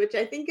cheese, which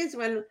I think is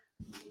when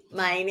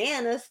my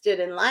Nana stood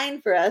in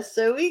line for us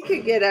so we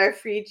could get our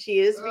free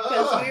cheese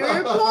because we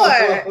were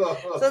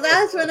poor. So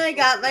that's when I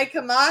got my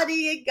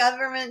commodity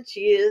government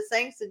cheese,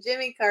 thanks to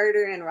Jimmy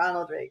Carter and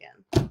Ronald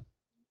Reagan.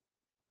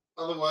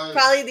 Otherwise,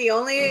 probably the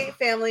only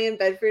family in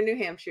Bedford, New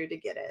Hampshire to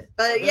get it.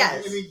 But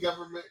yes. Any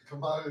government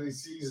commodity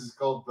cheese is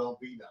called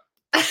Velveeta.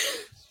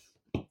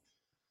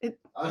 It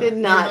did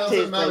not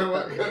taste like Velveeta. It doesn't matter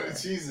what kind of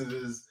cheese it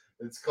is.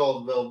 It's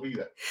called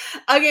Velveeta.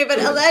 Okay, but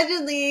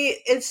allegedly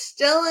it's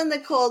still in the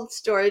cold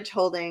storage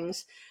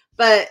holdings,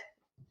 but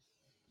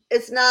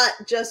it's not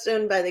just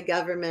owned by the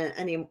government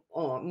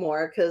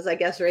anymore because I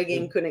guess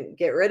Reagan couldn't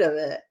get rid of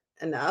it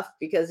enough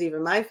because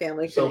even my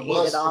family couldn't eat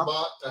it all. So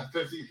bought a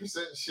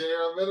 50%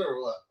 share of it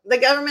or what? The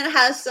government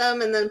has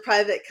some and then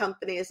private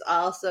companies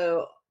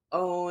also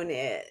own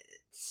it.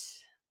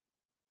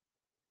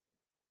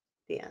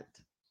 The end.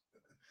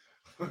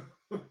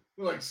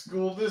 Like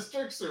school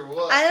districts or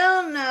what? I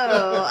don't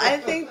know. I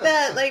think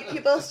that like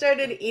people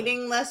started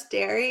eating less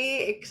dairy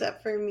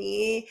except for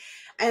me.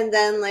 And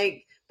then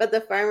but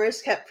the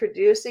farmers kept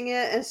producing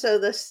it. And so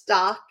the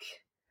stock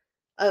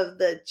of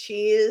the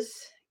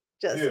cheese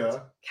just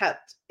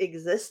kept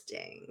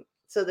existing.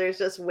 So there's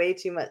just way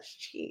too much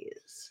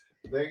cheese.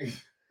 They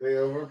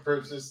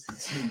overpurchased the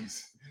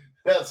cheese.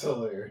 That's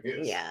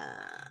hilarious.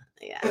 Yeah.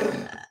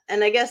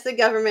 And I guess the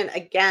government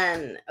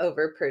again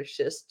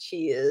overpurchased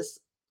cheese.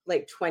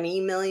 Like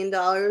 $20 million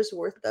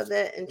worth of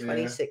it in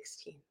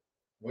 2016.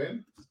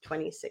 When?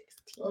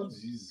 2016. Oh,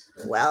 Jesus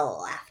Christ.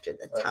 Well, after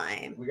the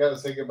time. We got to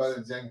say goodbye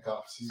to Jen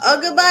Koff.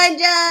 Goodbye,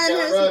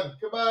 Jen. Run.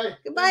 Goodbye.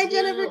 Goodbye,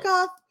 Jennifer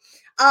Koff.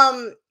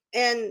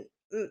 And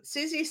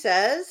Susie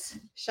says,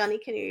 Shawnee,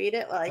 can you read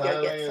it while I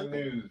go get something?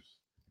 News.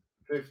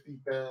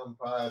 50-pound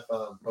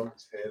python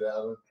pokes head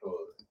out of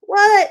toilet.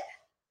 What?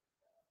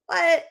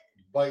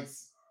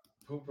 Bites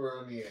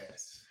pooper on the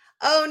ass.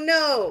 Oh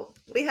no,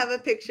 we have a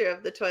picture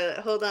of the toilet.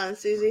 Hold on,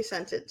 Susie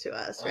sent it to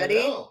us. Ready?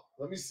 I know.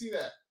 Let me see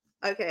that.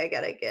 Okay, I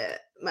gotta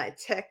get my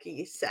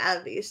techie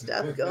savvy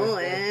stuff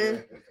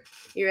going.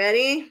 You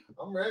ready?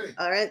 I'm ready.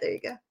 All right, there you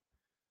go.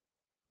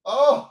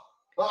 Oh!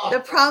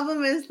 The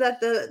problem is that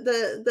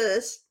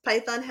the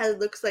python head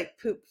looks like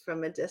poop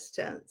from a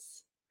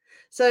distance.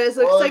 So it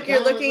looks like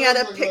you're looking at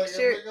a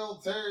picture. Like a big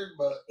old turd,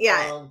 but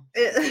yeah.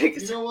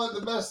 You know what?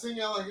 The best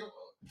thing I like.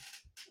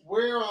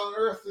 Where on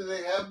earth do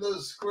they have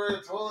those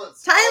square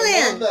toilets?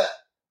 Thailand.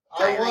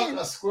 I want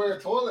a square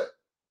toilet.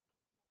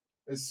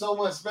 It's so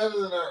much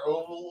better than our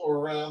oval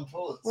or round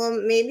toilets.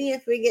 Well, maybe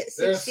if we get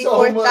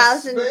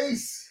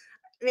 $64,000,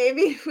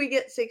 maybe if we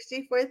get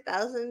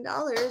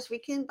 $64,000, we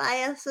can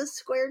buy us a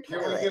square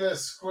toilet. Can we get a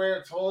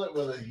square toilet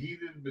with a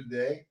heated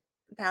bidet?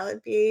 That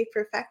would be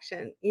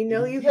perfection. You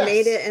know, you've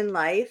made it in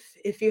life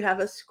if you have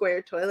a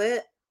square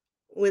toilet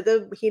with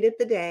a heated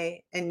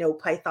bidet and no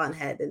python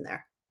head in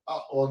there.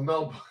 Oh, well,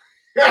 no.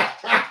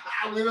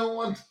 We don't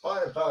want the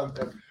python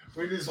head.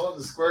 We just want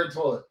the square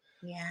toilet.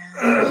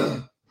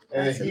 Yeah.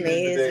 And that's a heated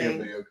amazing. bidet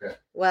would be okay.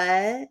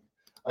 What?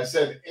 I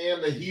said,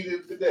 and a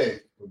heated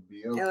bidet would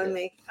be okay. That would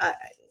make.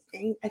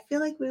 I feel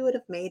like we would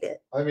have made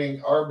it. I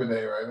mean, our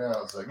bidet right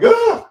now is like,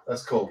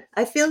 that's cold.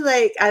 I feel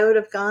like I would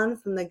have gone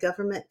from the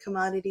government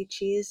commodity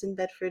cheese in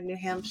Bedford, New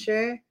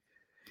Hampshire,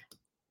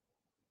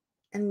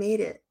 and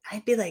made it.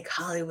 I'd be like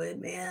Hollywood,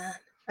 man.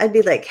 I'd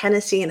be like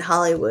Hennessy in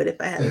Hollywood if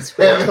I had a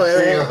square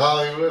toilet.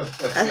 Hollywood.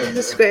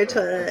 A square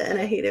toilet and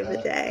a heated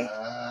bidet.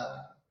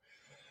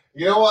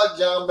 You know what,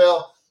 John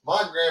Bell?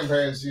 My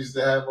grandparents used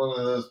to have one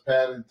of those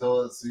padded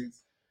toilet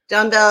seats.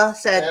 John Bell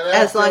said,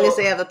 as long as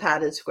they have a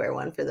padded square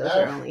one, for those who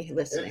are only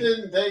listening. It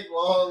didn't take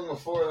long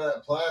before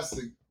that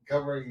plastic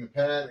covering the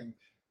padding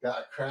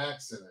got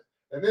cracks in it.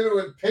 And then it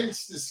would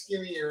pinch the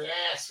skin of your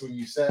ass when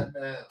you sat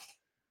down.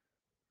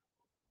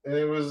 And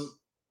it was...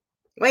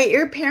 Wait,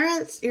 your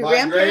grandparents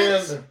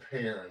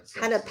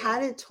had a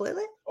padded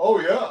toilet? Oh,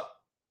 yeah.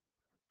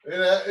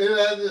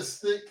 It had this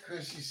thick,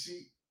 cushy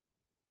seat.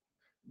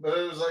 But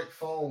it was like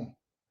foam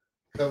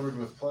covered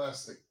with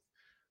plastic.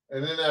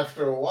 And then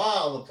after a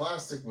while, the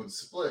plastic would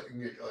split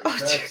and get like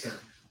cracks in it.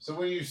 So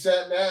when you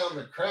sat down,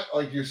 the crack,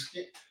 like your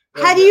skin.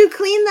 How do you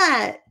clean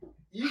that?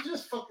 You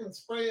just fucking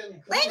spray it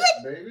and clean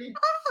it, baby.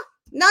 Oh,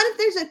 not if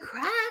there's a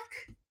crack.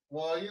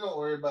 Well, you don't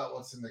worry about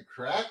what's in the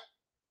crack.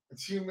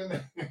 It's human.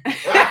 You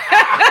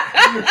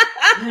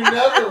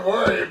never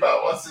worry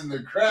about what's in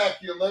the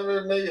crack. You'll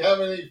never maybe have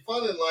any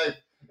fun in life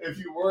if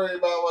you worry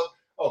about what.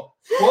 Oh,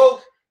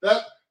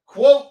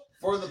 quote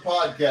for the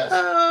podcast.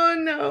 Oh,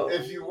 no.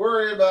 If you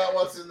worry about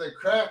what's in the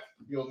crack,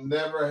 you'll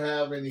never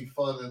have any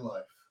fun in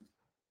life.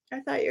 I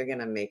thought you were going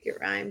to make it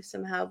rhyme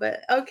somehow,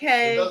 but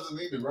okay. It doesn't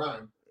need to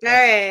rhyme. All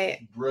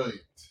right.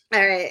 Brilliant.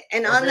 All right.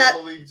 And I on that. I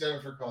can't believe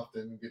Jennifer Koff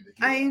didn't get to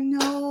hear I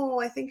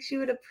know. I think she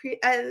would have.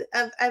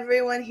 Of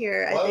everyone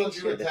here, Why I think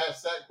don't you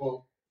attach that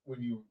quote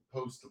when you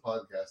post the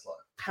podcast live.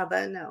 How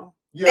about no?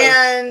 Yes.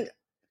 And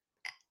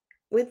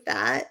with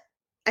that,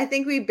 I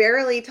think we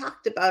barely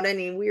talked about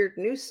any weird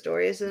news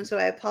stories, and so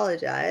I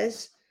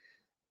apologize.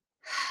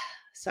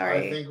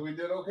 Sorry. I think we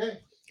did okay.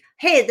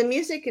 Hey, the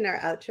music in our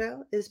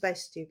outro is by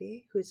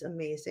Stubby, who's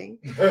amazing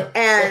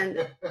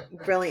and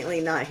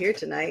brilliantly not here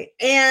tonight.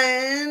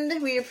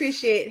 And we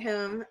appreciate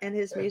him and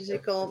his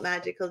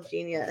magical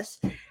genius.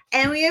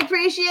 And we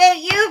appreciate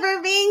you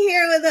for being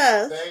here with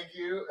us. Thank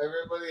you,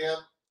 everybody.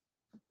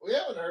 We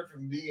haven't heard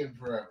from Dee in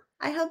forever.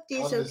 I hope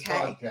Dee's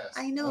okay.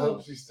 I know. I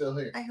hope she's still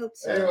here. I hope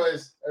so.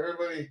 Anyways,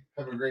 everybody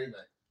have a great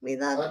night. We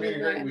love you. I mean,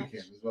 a great weekend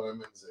is what I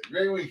meant to say.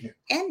 Great weekend.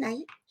 And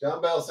night.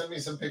 John Bell, send me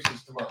some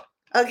pictures tomorrow.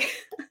 Okay.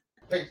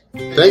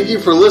 Thank you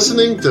for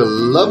listening to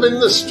Loving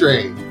the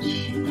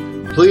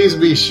Strange. Please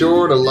be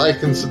sure to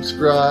like and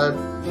subscribe.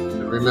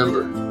 And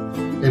remember,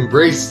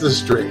 embrace the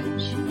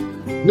strange.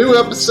 New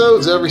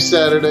episodes every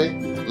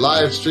Saturday,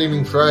 live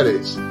streaming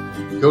Fridays.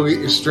 Go get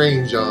your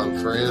strange on,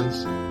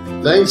 friends.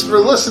 Thanks for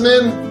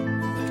listening.